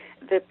elderly.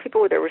 The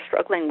people there were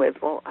struggling with,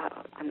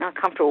 I'm not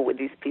comfortable with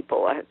these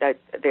people. That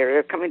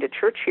they're coming to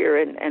church here,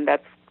 and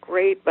that's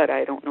great, but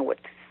I don't know what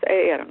to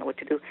say. I don't know what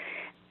to do.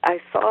 I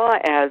saw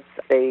as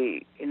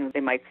they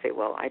might say,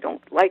 well, I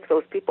don't like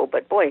those people,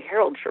 but boy,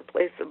 Harold sure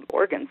plays the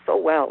organ so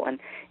well. And,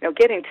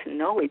 getting to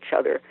know each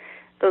other,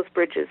 those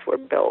bridges were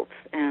built,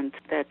 and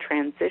that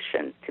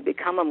transition to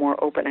become a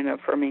more open and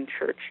affirming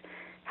church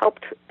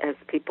helped as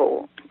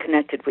people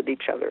connected with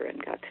each other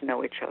and got to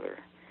know each other.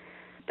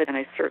 But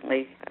I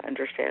certainly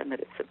understand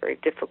that it's a very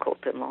difficult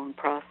and long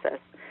process.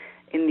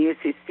 In the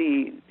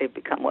UCC, they've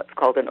become what's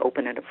called an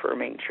open and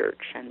affirming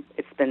church, and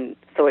it's been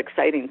so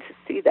exciting to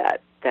see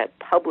that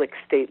public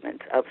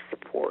statement of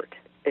support.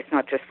 It's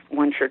not just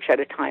one church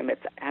at a time,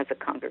 it's as a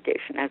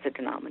congregation, as a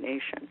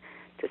denomination,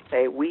 to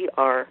say we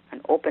are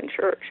an open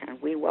church and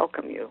we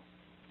welcome you.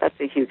 That's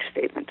a huge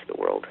statement to the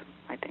world,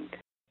 I think.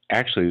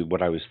 Actually,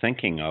 what I was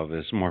thinking of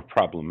is more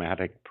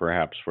problematic,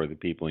 perhaps, for the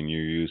people in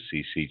your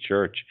UCC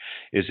church,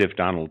 is if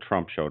Donald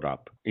Trump showed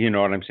up. You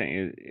know what I'm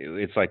saying?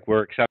 It's like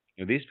we're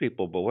accepting these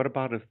people, but what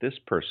about if this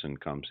person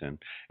comes in?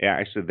 Yeah,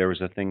 actually, there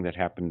was a thing that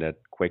happened at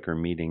Quaker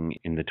meeting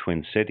in the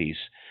Twin Cities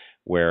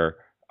where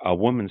a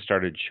woman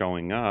started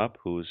showing up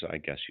who's, I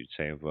guess you'd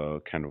say, of a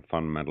kind of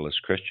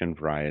fundamentalist Christian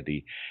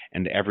variety.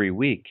 And every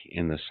week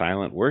in the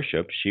silent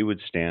worship, she would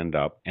stand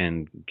up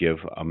and give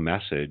a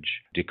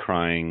message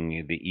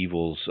decrying the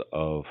evils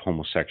of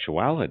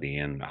homosexuality.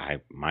 And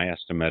my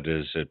estimate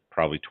is that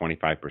probably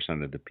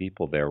 25% of the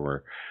people there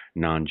were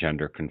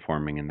non-gender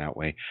conforming in that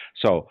way.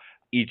 So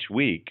each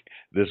week,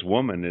 this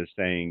woman is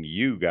saying,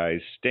 you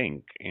guys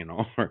stink,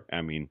 or,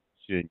 I mean,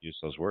 she didn't use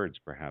those words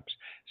perhaps.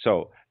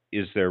 So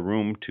is there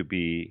room to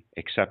be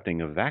accepting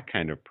of that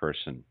kind of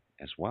person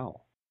as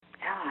well?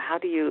 Yeah, how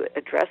do you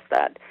address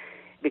that?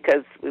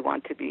 Because we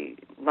want to be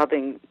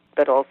loving,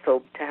 but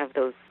also to have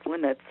those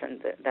limits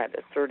and that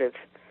assertive,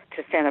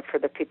 to stand up for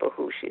the people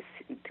who she's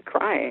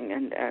decrying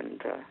and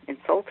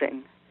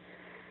insulting.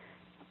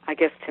 I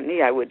guess to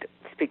me, I would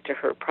speak to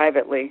her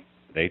privately.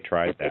 They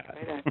tried that.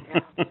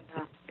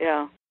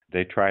 Yeah.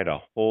 They tried a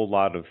whole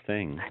lot of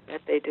things. I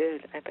bet they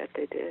did.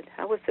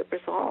 How was it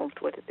resolved?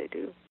 What did they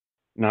do?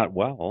 Not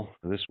well.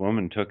 This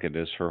woman took it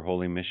as her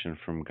holy mission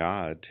from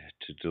God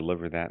to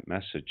deliver that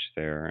message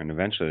there. And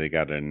eventually they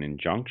got an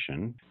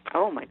injunction.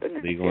 Oh, my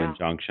goodness. Legal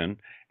injunction.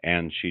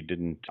 And she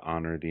didn't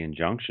honor the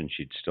injunction.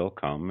 She'd still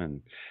come.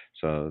 And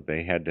so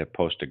they had to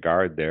post a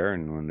guard there.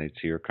 And when they'd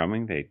see her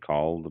coming, they'd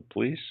call the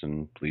police.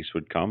 And police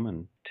would come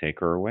and take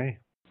her away.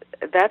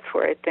 That's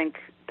where I think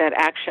that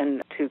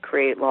action to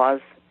create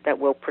laws that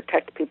will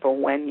protect people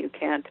when you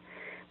can't,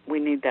 we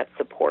need that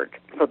support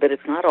so that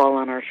it's not all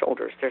on our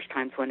shoulders. There's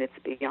times when it's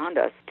beyond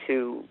us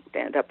to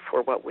stand up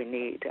for what we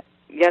need.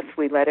 Yes,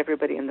 we let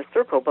everybody in the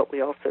circle, but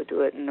we also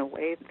do it in a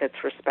way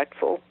that's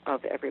respectful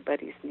of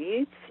everybody's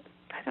needs.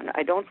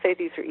 I don't say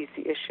these are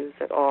easy issues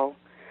at all.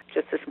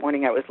 Just this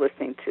morning I was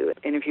listening to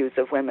interviews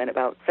of women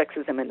about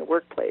sexism in the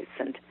workplace,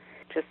 and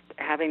just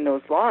having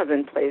those laws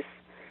in place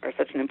are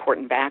such an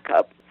important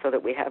backup so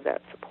that we have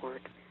that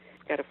support.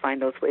 Got to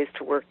find those ways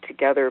to work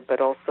together,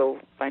 but also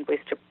find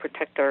ways to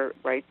protect our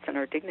rights and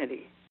our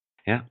dignity.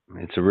 Yeah,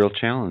 it's a real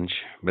challenge.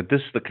 But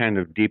this is the kind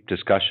of deep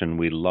discussion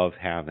we love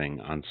having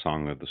on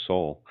Song of the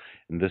Soul.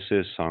 And this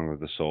is Song of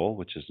the Soul,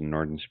 which is a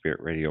Northern Spirit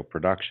Radio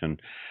production.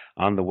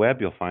 On the web,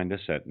 you'll find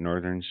us at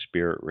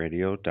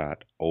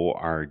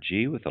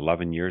northernspiritradio.org with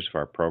 11 years of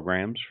our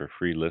programs for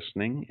free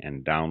listening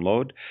and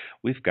download.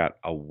 We've got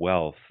a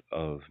wealth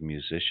of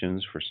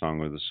musicians for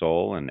Song of the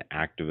Soul and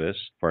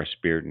activists for our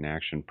Spirit in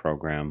Action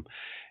program.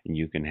 And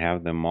you can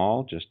have them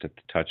all just at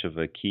the touch of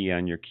a key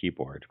on your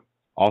keyboard.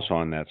 Also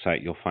on that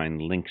site, you'll find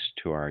links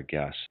to our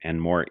guests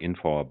and more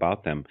info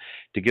about them.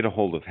 To get a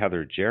hold of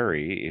Heather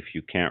Jerry, if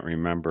you can't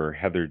remember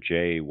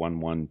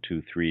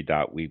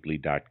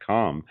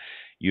heatherj1123.weebly.com,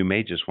 you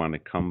may just want to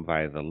come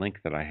via the link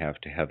that I have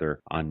to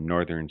Heather on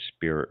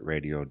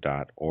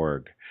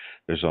northernspiritradio.org.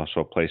 There's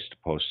also a place to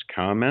post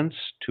comments.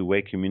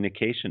 Two-way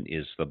communication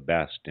is the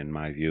best, in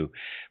my view.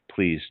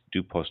 Please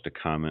do post a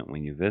comment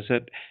when you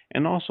visit,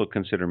 and also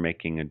consider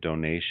making a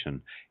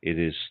donation. It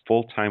is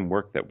full-time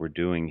work that we're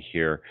doing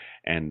here,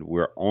 and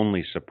we're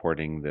only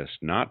supporting this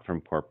not from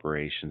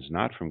corporations,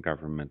 not from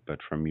government, but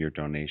from your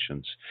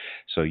donations.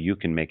 So you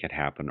can make it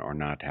happen or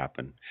not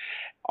happen.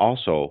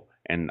 Also,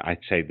 and I'd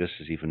say this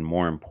is even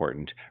more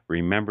important,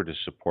 remember to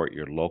support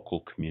your local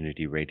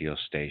community radio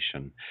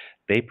station.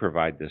 They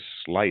provide this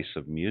slice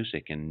of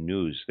music and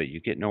news that you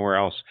get nowhere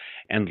else.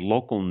 And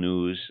local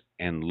news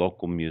and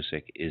local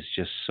music is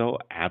just so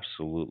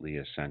absolutely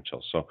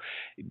essential. So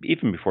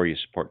even before you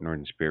support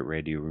Northern Spirit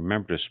Radio,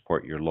 remember to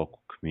support your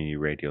local community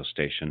radio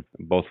station,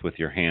 both with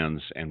your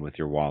hands and with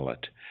your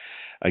wallet.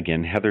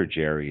 Again, Heather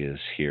Jerry is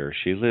here.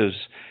 She lives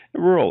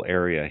in a rural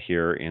area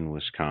here in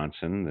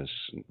Wisconsin, this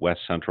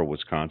west central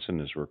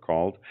Wisconsin, as we're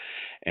called.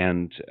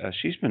 And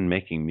she's been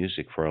making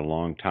music for a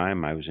long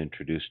time. I was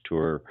introduced to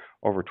her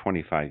over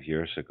 25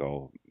 years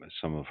ago,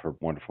 some of her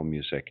wonderful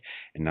music.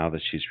 And now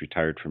that she's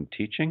retired from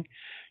teaching,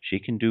 she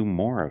can do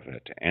more of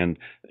it. And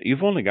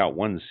you've only got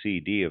one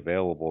CD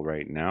available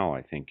right now,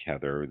 I think,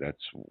 Heather.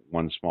 That's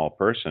One Small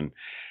Person.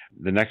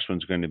 The next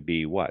one's going to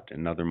be, what,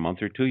 another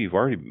month or two? You've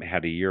already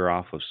had a year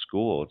off of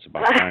school. It's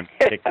about time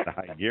to take the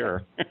high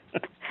gear.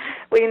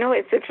 Well,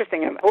 it's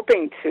interesting. I'm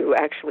hoping to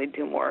actually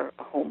do more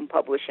home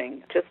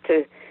publishing, just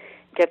to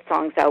get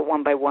songs out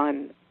one by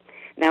one.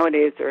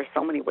 Nowadays, there are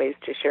so many ways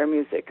to share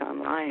music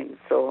online,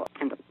 so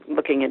I'm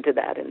looking into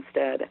that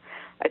instead.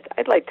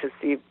 I'd like to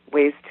see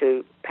ways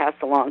to pass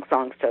along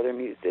songs to other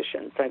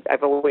musicians.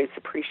 I've always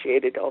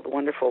appreciated all the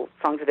wonderful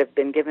songs that have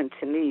been given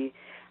to me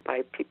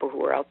by people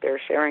who are out there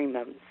sharing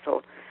them.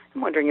 So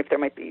I'm wondering if there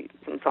might be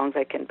some songs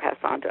I can pass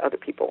on to other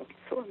people.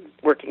 So I'm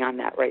working on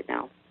that right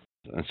now.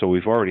 And so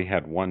we've already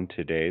had one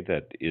today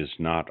that is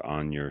not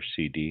on your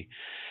CD.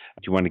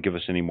 Do you want to give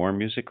us any more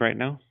music right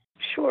now?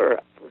 Sure.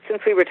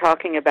 Since we were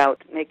talking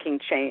about making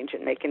change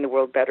and making the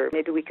world better,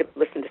 maybe we could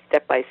listen to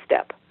Step by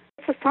Step.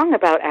 It's a song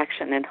about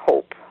action and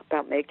hope,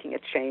 about making a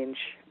change,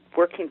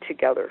 working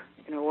together.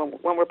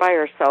 When we're by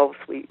ourselves,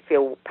 we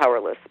feel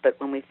powerless, but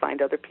when we find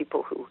other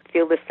people who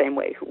feel the same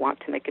way, who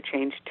want to make a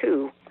change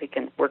too, we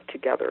can work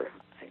together.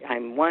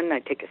 I'm one, I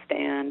take a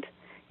stand.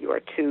 You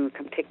are two,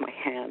 come take my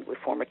hand. We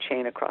form a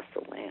chain across the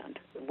land.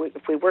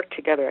 If we work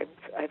together,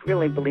 I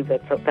really believe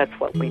that's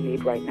what we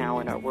need right now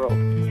in our world,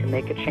 to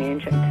make a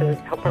change and to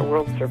help our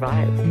world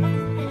survive.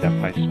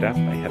 Step by Step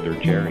by Heather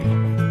Jerry.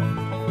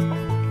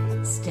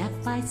 Step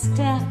by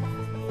step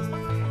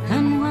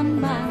and one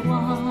by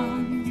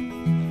one,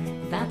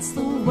 that's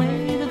the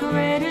way the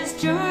greatest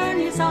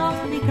journeys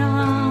are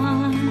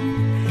begun.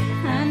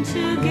 And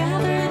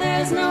together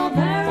there's no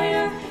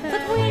barrier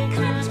that we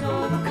can't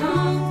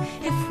overcome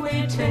if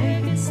we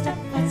take it step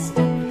by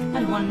step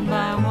and one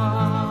by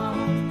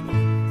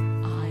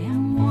one. I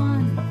am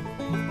one,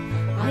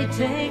 I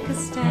take a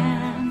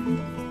stand.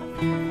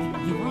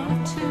 You are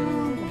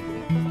two,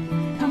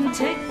 come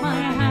take my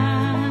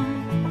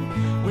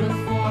hand. We'll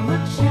form a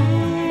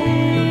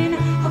chain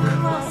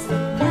across the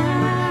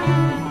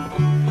land,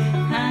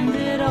 and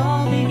it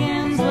all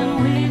begins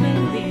when we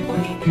believe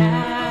we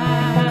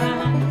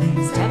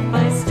can. Step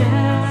by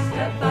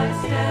step,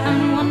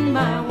 and one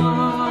by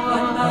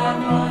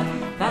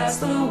one, that's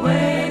the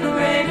way the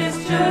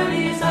greatest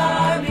journeys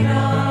are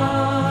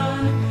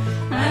begun.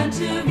 And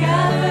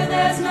together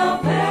there's no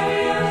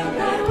barrier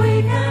that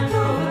we can't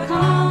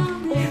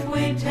overcome if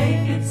we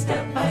take it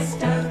step by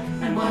step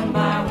and one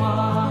by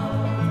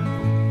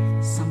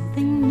one.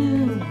 Something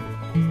new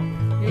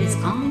is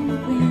on the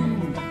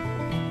wind.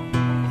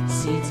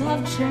 Seeds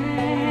of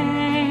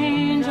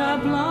change are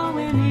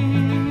blowing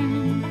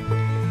in.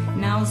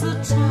 Now's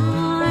the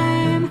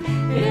time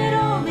it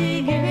all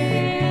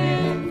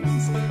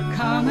begins.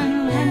 Come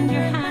and lend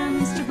your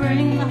hands to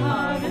bring the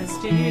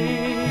harvest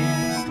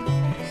in.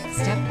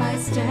 Step by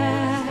step,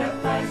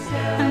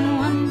 and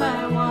one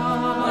by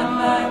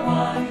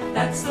one,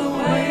 that's the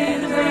way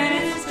the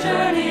greatest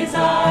journeys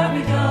are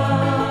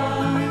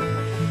begun.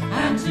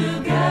 And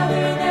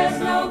together there's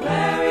no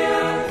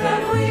barrier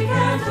that we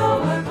can't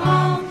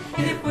overcome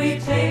if we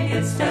take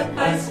it step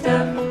by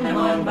step and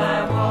one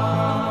by one.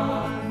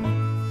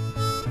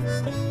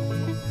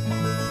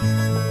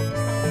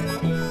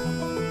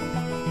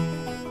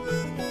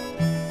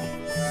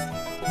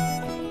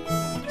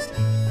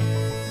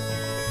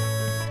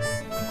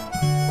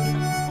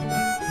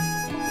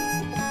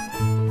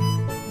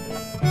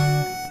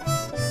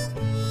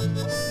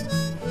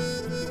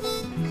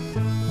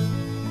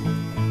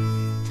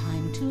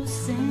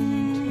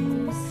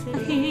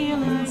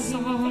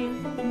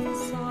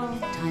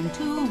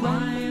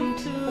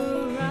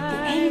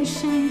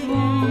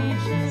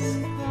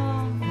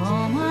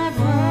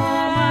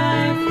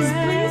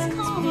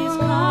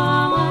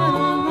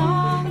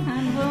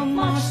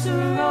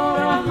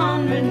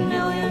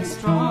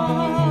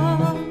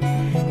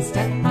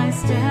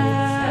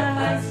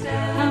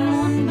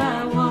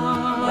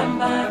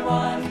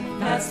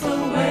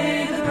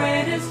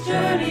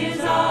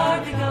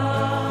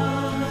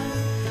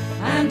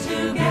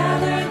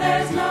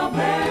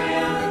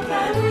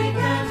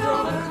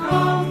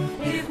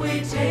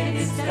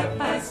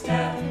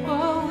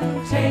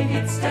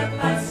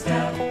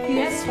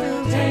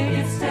 take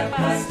it step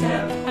by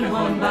step and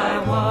one by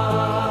one.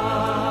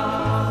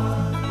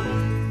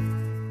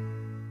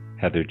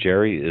 Heather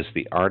Jerry is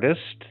the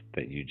artist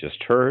that you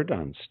just heard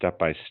on Step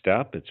by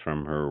Step. It's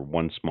from her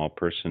One Small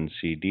Person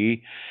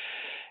CD.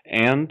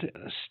 And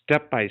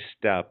Step by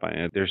Step,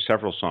 there's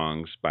several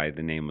songs by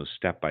the name of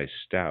Step by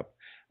Step.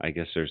 I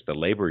guess there's the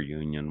labor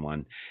union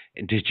one.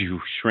 Did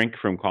you shrink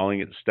from calling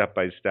it Step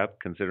by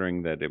Step,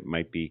 considering that it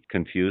might be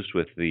confused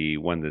with the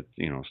one that,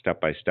 Step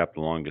by Step,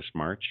 the Longest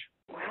March?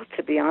 Well,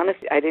 to be honest,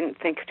 I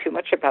didn't think too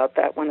much about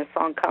that when a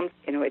song comes.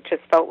 It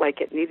just felt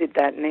like it needed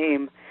that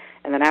name.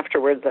 And then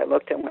afterwards I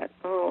looked and went,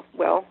 oh,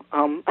 well,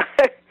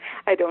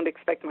 I don't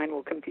expect mine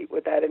will compete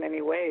with that in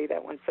any way.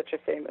 That one's such a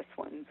famous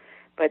one.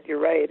 But you're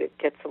right, it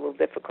gets a little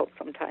difficult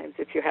sometimes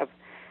if you have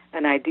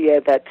an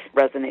idea that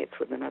resonates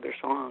with another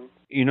song.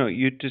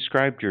 You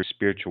described your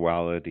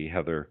spirituality,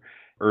 Heather,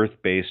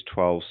 earth-based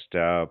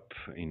 12-step,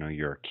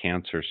 you're a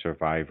cancer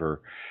survivor.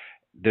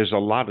 There's a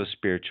lot of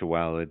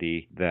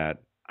spirituality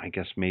that I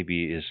guess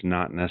maybe is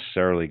not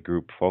necessarily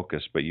group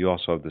focused, but you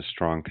also have this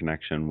strong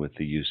connection with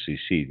the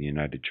UCC, the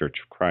United Church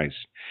of Christ.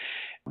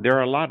 There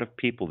are a lot of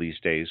people these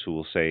days who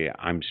will say,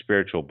 I'm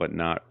spiritual but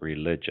not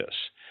religious.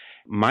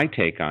 My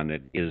take on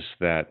it is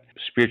that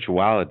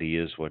spirituality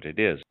is what it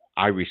is.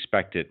 I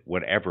respect it,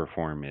 whatever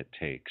form it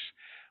takes.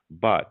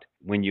 But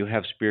when you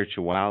have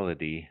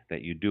spirituality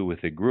that you do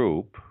with a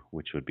group,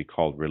 which would be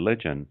called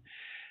religion,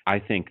 I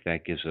think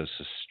that gives us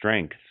a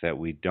strength that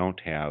we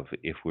don't have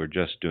if we're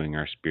just doing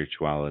our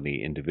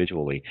spirituality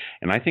individually.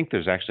 And I think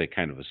there's actually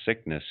kind of a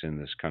sickness in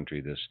this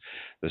country,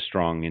 the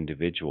strong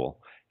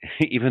individual.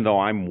 Even though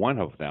I'm one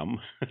of them,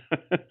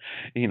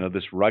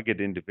 this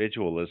rugged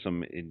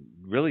individualism, it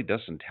really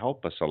doesn't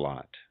help us a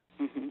lot.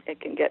 Mm-hmm.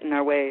 It can get in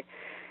our way.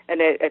 And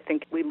I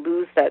think we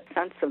lose that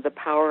sense of the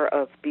power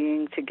of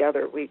being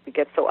together. We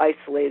get so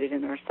isolated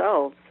in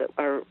ourselves that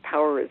our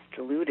power is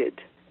diluted,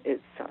 is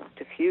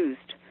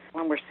diffused.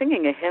 When we're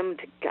singing a hymn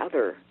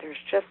together, there's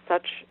just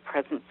such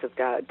presence of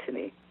God to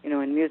me.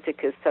 And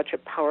music is such a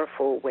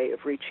powerful way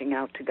of reaching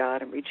out to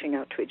God and reaching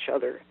out to each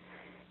other.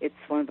 It's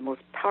one of the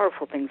most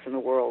powerful things in the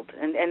world.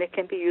 And it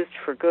can be used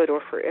for good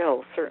or for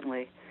ill,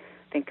 certainly.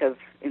 Think of,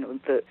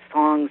 the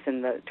songs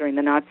during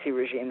the Nazi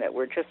regime that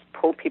were just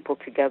pull people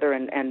together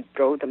and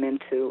throw them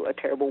into a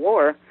terrible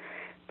war.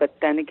 But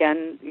then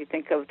again, you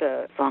think of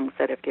the songs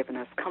that have given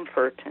us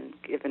comfort and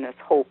given us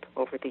hope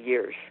over the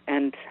years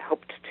and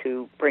helped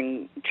to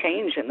bring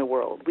change in the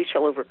world. We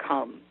shall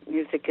overcome.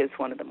 Music is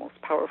one of the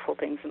most powerful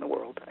things in the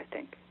world, I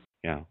think.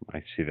 Yeah,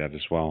 I see that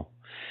as well.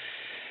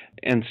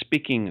 And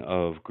speaking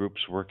of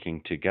groups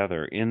working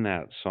together, in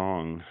that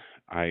song,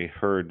 I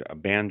heard a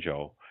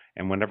banjo.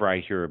 And whenever I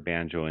hear a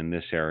banjo in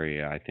this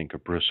area, I think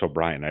of Bruce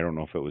O'Brien. I don't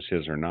know if it was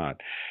his or not,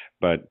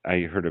 but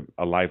I heard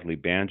a lively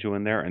banjo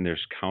in there, and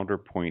there's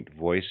counterpoint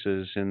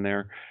voices in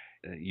there.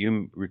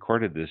 You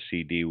recorded this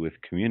CD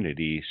with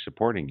community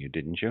supporting you,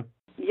 didn't you?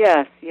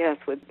 Yes,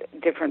 with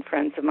different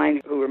friends of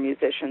mine who were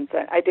musicians.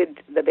 I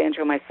did the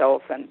banjo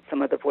myself and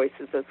some of the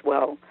voices as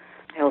well.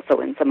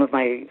 Also, in some of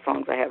my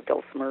songs, I have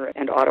dulcimer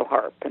and auto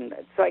harp, and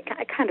so I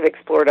kind of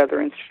explored other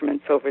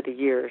instruments over the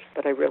years.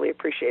 But I really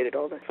appreciated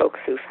all the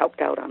folks who've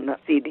helped out on the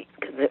CD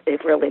because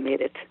it really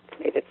made it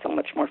so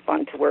much more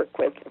fun to work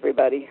with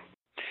everybody.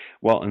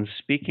 Well, and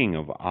speaking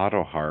of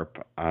auto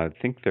harp, I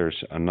think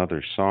there's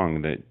another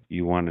song that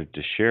you wanted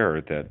to share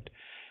that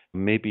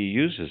maybe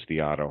uses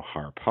the auto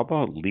harp. How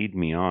about "Lead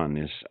Me On"?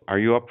 Are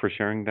you up for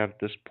sharing that at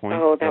this point?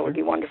 Oh, that would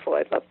be wonderful.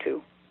 I'd love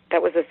to.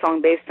 That was a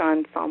song based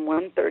on Psalm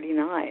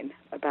 139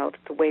 about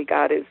the way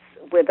God is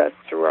with us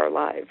through our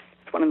lives.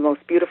 It's one of the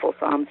most beautiful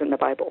psalms in the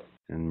Bible.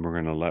 And we're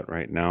going to let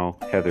right now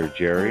Heather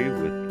Jerry,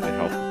 with the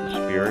help of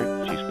the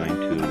Spirit, she's going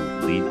to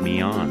lead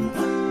me on.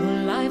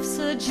 Well, life's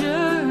a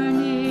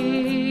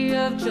journey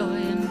of joy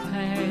and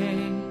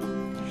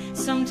pain.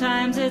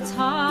 Sometimes it's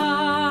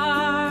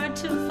hard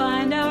to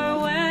find our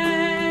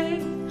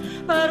way,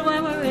 but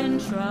when we're in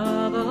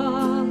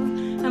trouble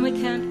and we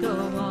can't go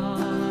on,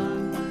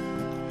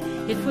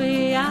 if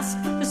we ask,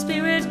 the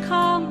Spirit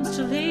comes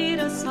to lead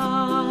us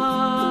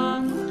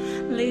on.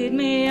 Lead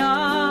me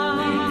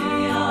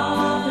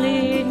on,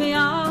 lead me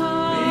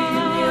on, lead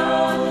me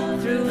on,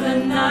 through the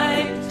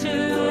night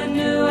to a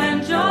new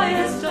and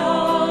joyous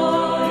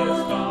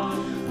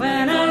dawn.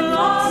 When I'm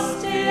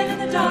lost in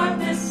the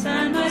darkness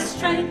and my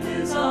strength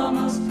is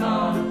almost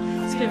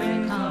gone,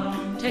 Spirit,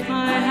 come, take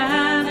my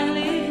hand and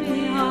lead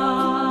me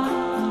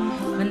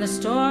on. When the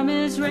storm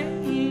is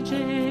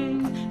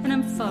raging and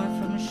I'm far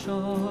from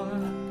shore,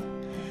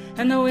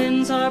 and the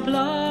winds are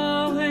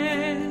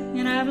blowing,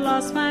 and I've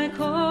lost my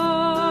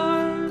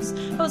course.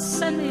 Oh,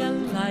 send me a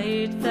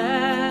light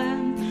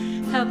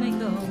then, help me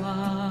go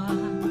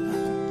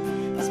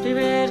on.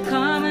 Spirit,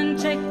 come and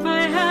take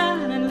my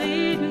hand and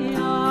lead me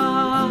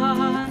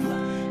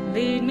on.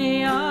 Lead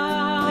me on,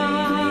 lead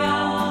me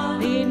on,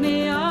 lead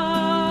me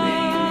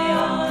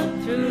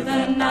on, through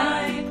the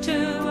night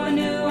to a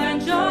new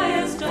and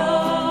joyous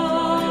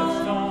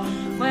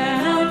dawn.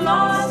 When I'm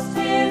lost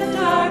in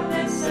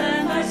darkness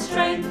and my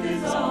strength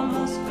is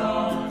almost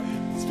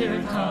gone,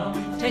 Spirit,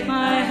 come, take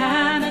my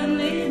hand and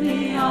lead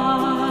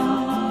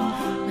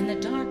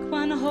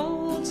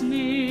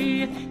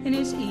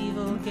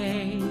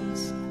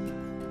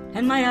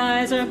and my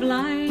eyes are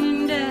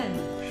blinded,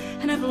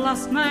 and I've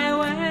lost my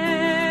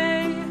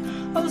way.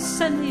 Oh,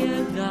 send me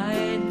a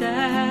guide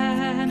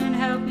then, and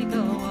help me go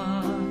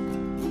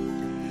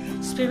on.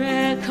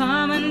 Spirit,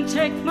 come and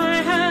take my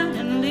hand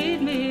and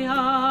lead me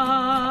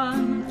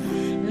on.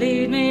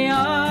 Lead me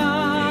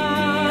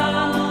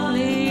on,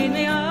 lead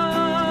me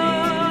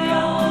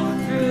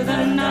on, through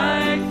the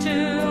night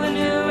to a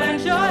new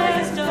and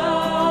joyous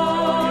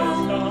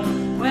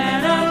dawn.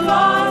 When I'm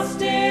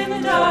lost in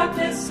the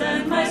darkness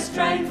and my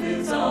strength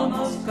is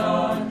almost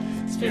gone,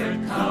 Spirit,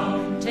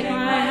 come, take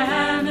my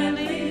hand and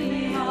lead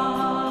me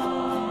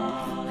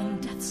on. When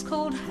death's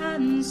cold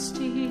hands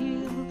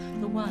steal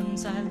the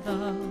ones I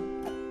love,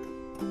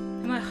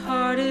 and my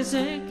heart is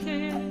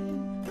aching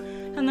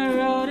and the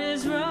road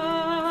is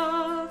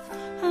rough,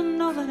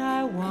 and all that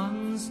I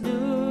once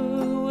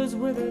knew was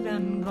withered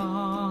and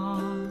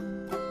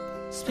gone.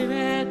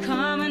 Spirit,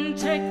 come and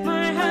take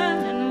my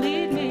hand and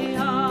lead me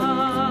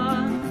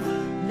on.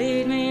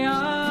 Lead me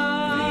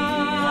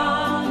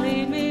on,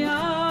 lead me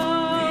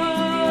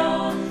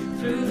on,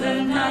 through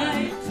the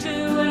night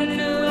to a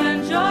new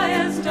and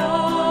joyous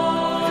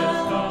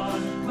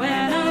dawn.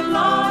 When I'm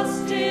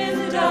lost in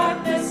the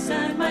darkness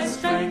and my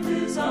strength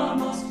is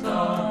almost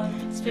gone,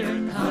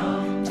 Spirit,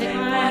 come, take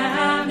my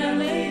hand and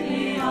lead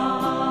me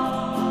on.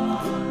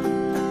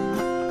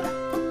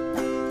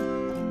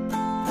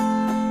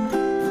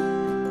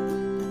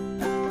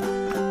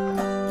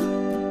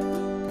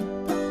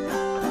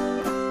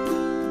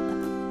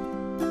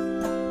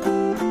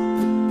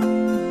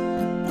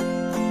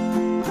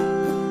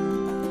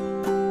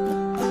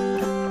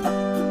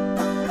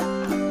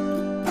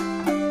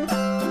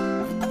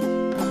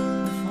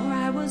 Before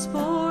I was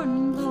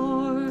born,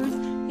 Lord,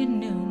 you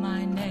knew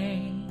my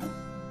name.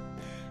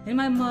 In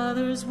my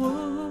mother's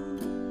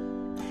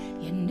womb,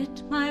 you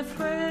knit my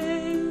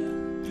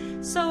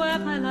frame. So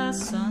at my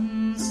last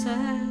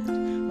sunset,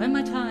 when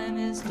my time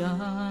is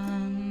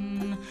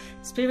done,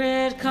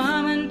 Spirit,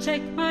 come and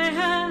take my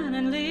hand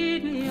and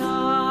lead me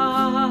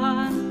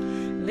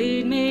on.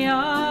 Lead me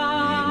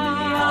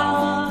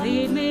on,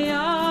 lead me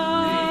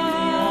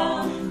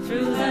on,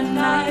 through the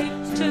night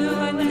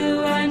to a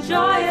new and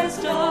joyous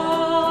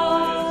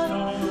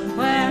dawn.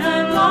 When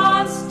I'm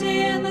lost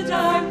in the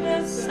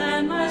darkness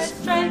and my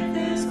strength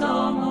is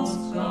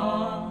almost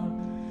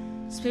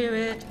gone,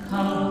 Spirit,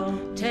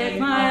 come, take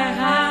my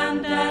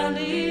hand and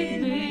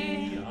lead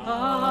me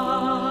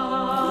on.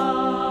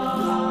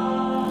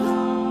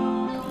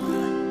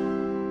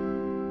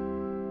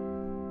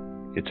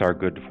 It's our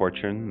good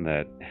fortune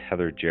that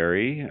Heather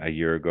Jerry, a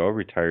year ago,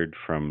 retired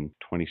from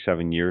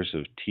 27 years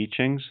of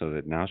teaching, so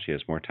that now she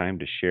has more time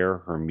to share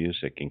her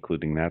music,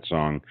 including that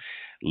song,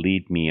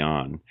 Lead Me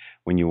On.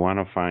 When you want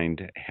to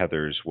find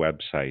Heather's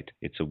website,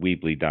 it's a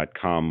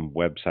Weebly.com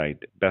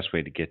website. Best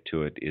way to get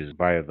to it is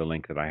via the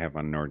link that I have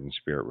on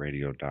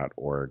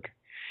NorthernSpiritRadio.org.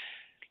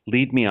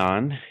 Lead Me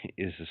On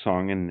is a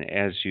song, and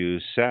as you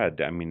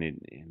said, I mean,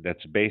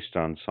 that's based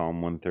on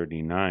Psalm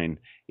 139.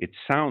 It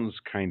sounds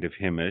kind of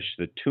hymnish.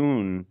 The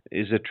tune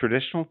is a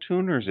traditional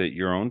tune, or is it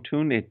your own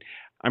tune?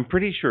 I'm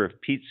pretty sure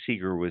if Pete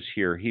Seeger was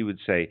here, he would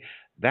say,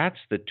 that's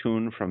the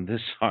tune from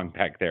this song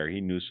back there.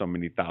 He knew so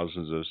many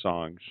thousands of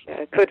songs.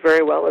 Yeah, it could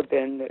very well have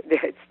been.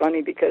 It's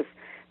funny because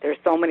there's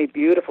so many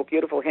beautiful,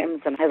 beautiful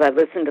hymns, and as I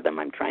listen to them,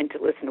 I'm trying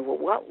to listen to, well,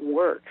 what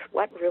works?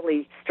 What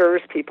really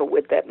stirs people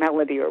with that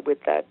melody or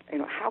with that,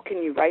 how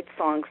can you write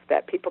songs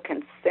that people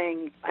can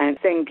sing and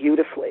sing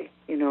beautifully?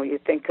 You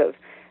think of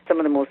some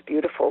of the most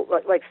beautiful,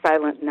 like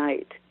Silent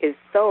Night is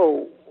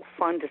so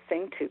fun to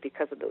sing to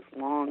because of those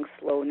long,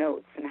 slow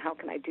notes, and how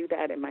can I do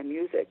that in my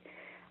music?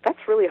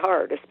 That's really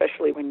hard,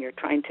 especially when you're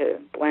trying to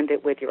blend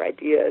it with your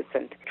ideas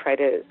and try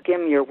to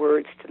skim your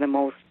words to the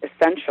most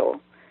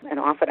essential. And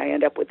often I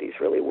end up with these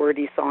really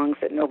wordy songs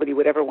that nobody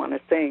would ever want to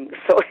sing.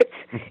 So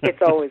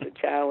it's always a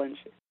challenge.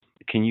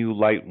 Can you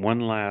light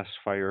one last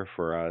fire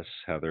for us,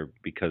 Heather,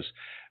 because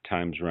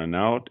time's run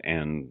out,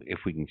 and if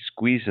we can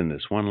squeeze in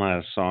this one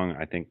last song,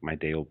 I think my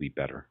day will be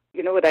better.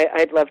 You know what?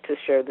 I'd love to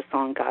share the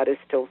song God is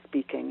Still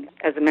Speaking.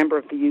 As a member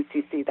of the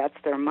UCC, that's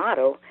their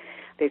motto.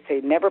 They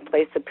say, never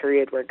place a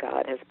period where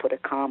God has put a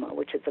comma,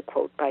 which is a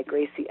quote by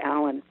Gracie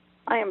Allen.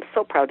 I am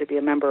so proud to be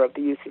a member of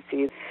the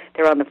UCC.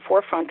 They're on the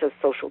forefront of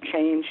social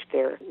change.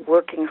 They're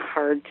working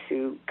hard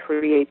to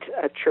create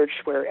a church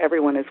where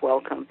everyone is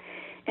welcome.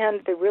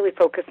 And they really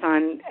focus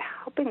on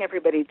helping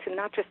everybody to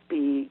not just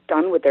be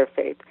done with their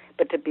faith,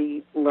 but to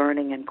be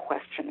learning and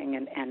questioning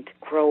and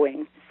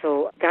growing.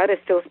 So God is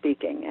still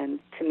speaking, and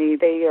to me,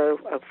 they are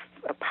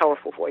a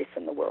powerful voice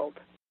in the world.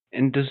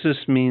 And does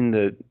this mean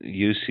that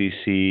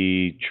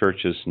UCC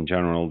churches in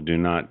general do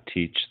not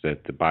teach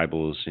that the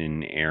Bible is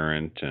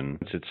inerrant?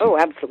 Oh,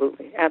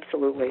 absolutely,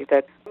 absolutely.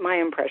 That my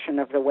impression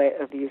of the way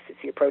of the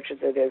UCC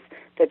approaches it is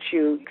that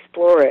you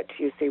explore it.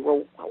 You see,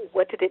 well,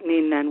 what did it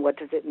mean then? What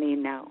does it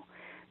mean now?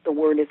 The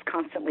word is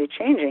constantly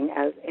changing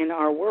as in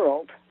our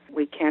world.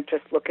 We can't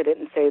just look at it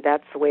and say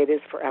that's the way it is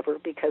forever,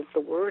 because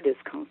the word is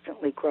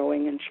constantly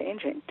growing and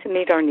changing to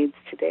meet our needs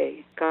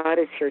today. God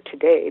is here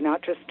today,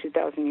 not just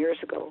 2,000 years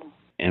ago.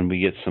 And we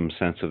get some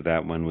sense of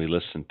that when we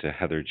listen to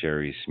Heather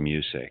Jerry's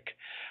music.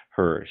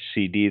 Her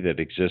CD that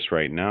exists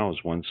right now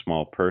is One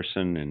Small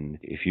Person, and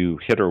if you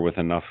hit her with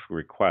enough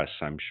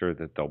requests, I'm sure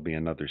that there'll be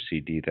another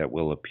CD that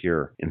will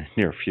appear in the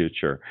near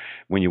future.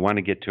 When you want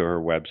to get to her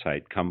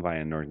website, come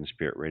via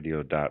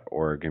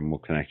northernspiritradio.org, and we'll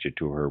connect you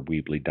to her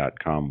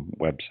Weebly.com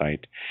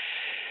website.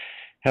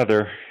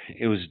 Heather,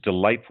 it was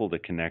delightful to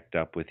connect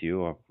up with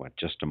you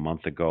just a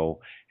month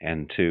ago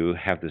and to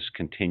have this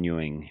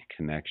continuing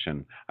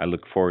connection. I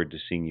look forward to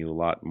seeing you a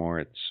lot more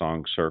at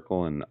Song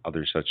Circle and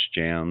other such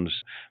jams.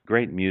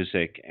 Great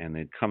music, and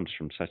it comes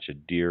from such a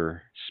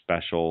dear,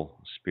 special,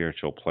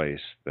 spiritual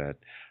place that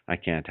I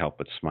can't help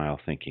but smile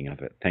thinking of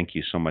it. Thank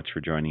you so much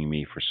for joining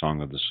me for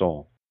Song of the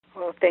Soul.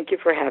 Well, thank you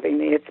for having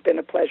me. It's been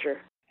a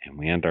pleasure. And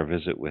we end our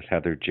visit with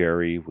Heather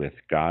Jerry with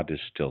God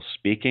is Still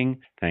Speaking.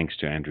 Thanks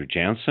to Andrew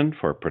Jansen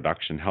for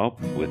production help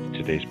with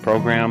today's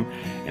program.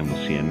 And we'll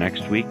see you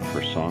next week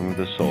for Song of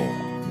the Soul.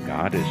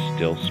 God is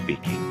Still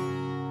Speaking.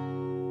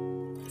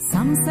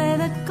 Some say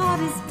that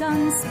God is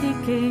done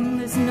speaking,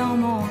 there's no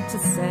more to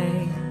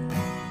say.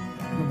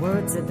 The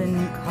words have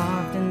been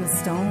carved in the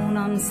stone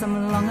on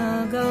some long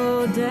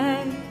ago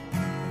day.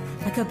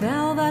 Like a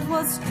bell that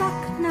was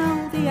struck,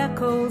 now the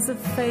echoes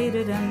have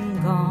faded and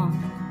gone.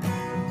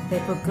 They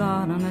put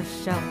God on a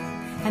shelf,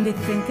 and they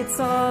think it's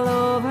all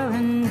over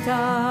and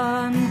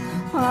done.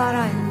 But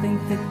I think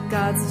that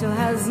God still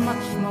has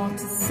much more to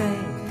say.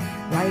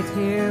 Right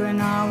here in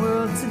our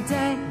world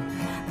today,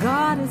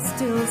 God is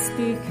still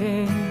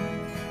speaking,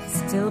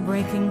 still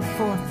breaking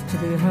forth to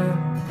be heard.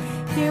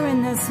 Here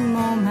in this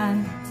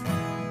moment,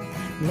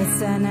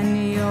 listen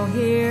and you'll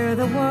hear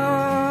the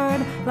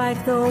word,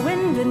 like the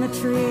wind in the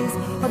trees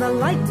or the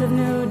light of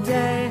new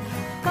day.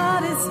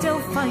 God is still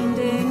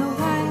finding a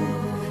way.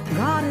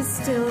 God is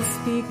still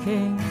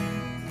speaking,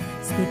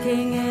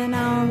 speaking in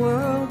our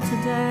world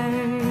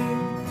today.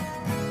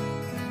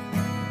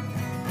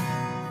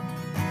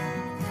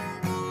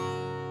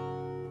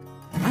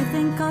 I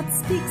think God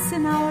speaks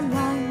in our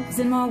lives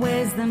in more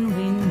ways than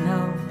we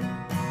know.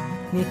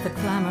 Neath the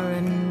clamor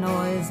and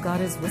noise, God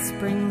is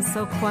whispering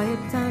so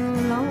quiet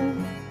and low.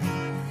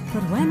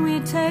 But when we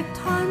take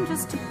time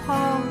just to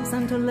pause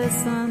and to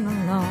listen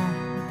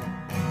alone,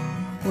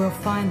 we'll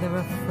find there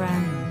a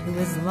friend who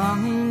is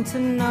longing to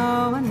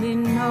know and be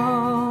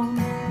known.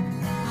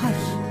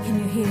 Hush, can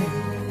you hear?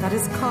 God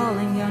is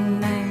calling your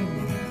name.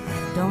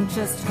 Don't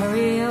just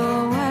hurry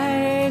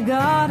away.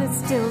 God is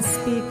still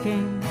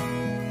speaking,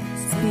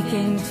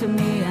 speaking to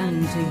me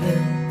and to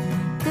you.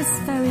 This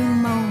very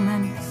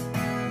moment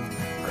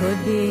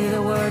could be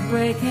the word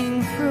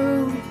breaking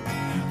through.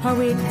 Are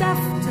we deaf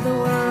to the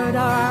word? Are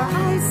our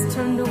eyes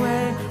turned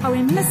away? Are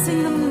we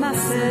missing the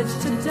message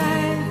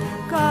today?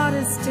 God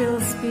is still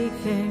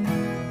speaking,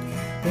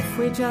 if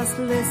we just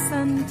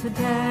listen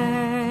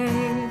today.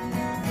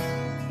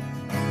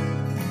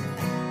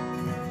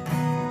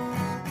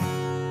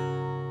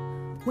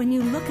 When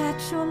you look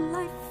at your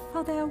life,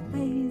 are there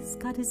ways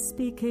God is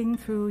speaking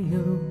through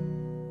you?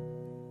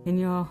 In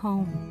your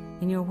home,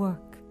 in your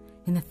work,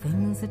 in the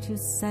things that you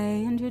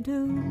say and you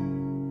do.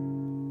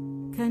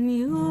 Can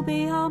you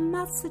be a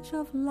message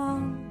of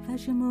love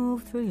as you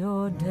move through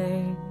your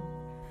day?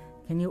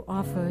 Can you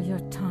offer your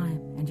time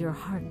and your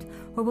heart,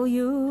 or will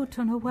you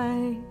turn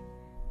away?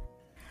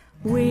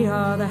 We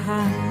are the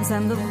hands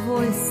and the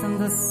voice and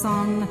the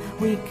song.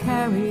 We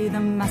carry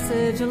the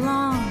message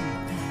along.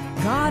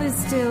 God is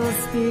still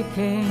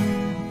speaking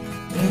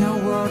in a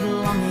world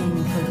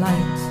longing for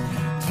light.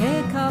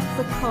 Take up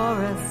the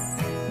chorus,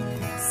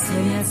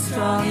 sing it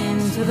strong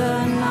into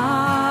the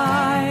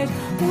night.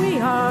 We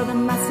are the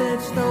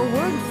message, the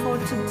word for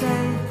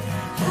today,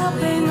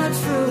 helping the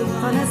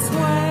truth on its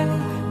way.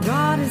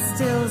 God is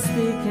still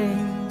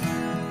speaking,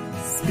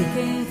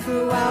 speaking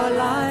through our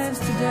lives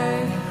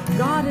today.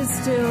 God is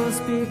still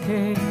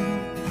speaking,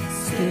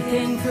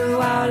 speaking through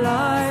our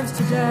lives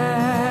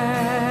today.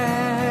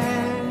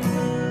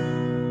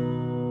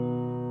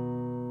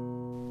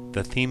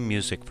 The theme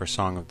music for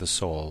Song of the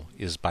Soul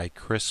is by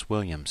Chris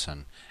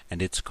Williamson,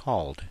 and it's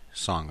called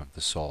Song of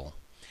the Soul.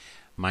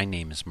 My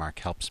name is Mark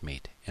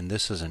Helpsmeet, and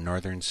this is a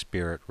Northern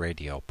Spirit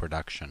Radio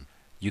production.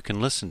 You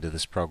can listen to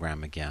this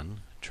program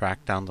again,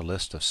 track down the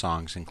list of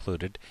songs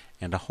included,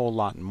 and a whole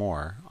lot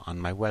more on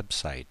my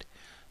website,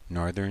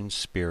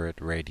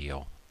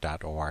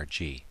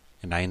 northernspiritradio.org.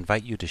 And I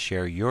invite you to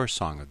share your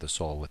Song of the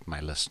Soul with my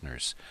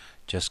listeners.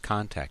 Just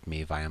contact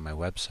me via my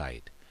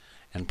website.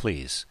 And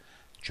please,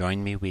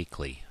 join me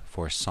weekly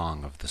for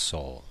Song of the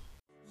Soul.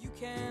 You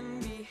can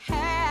be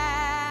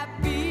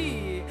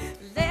happy,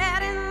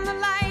 let in the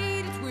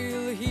light, it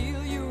will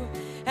heal you,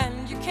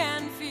 and you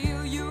can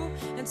feel you,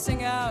 and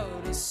sing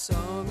out a song.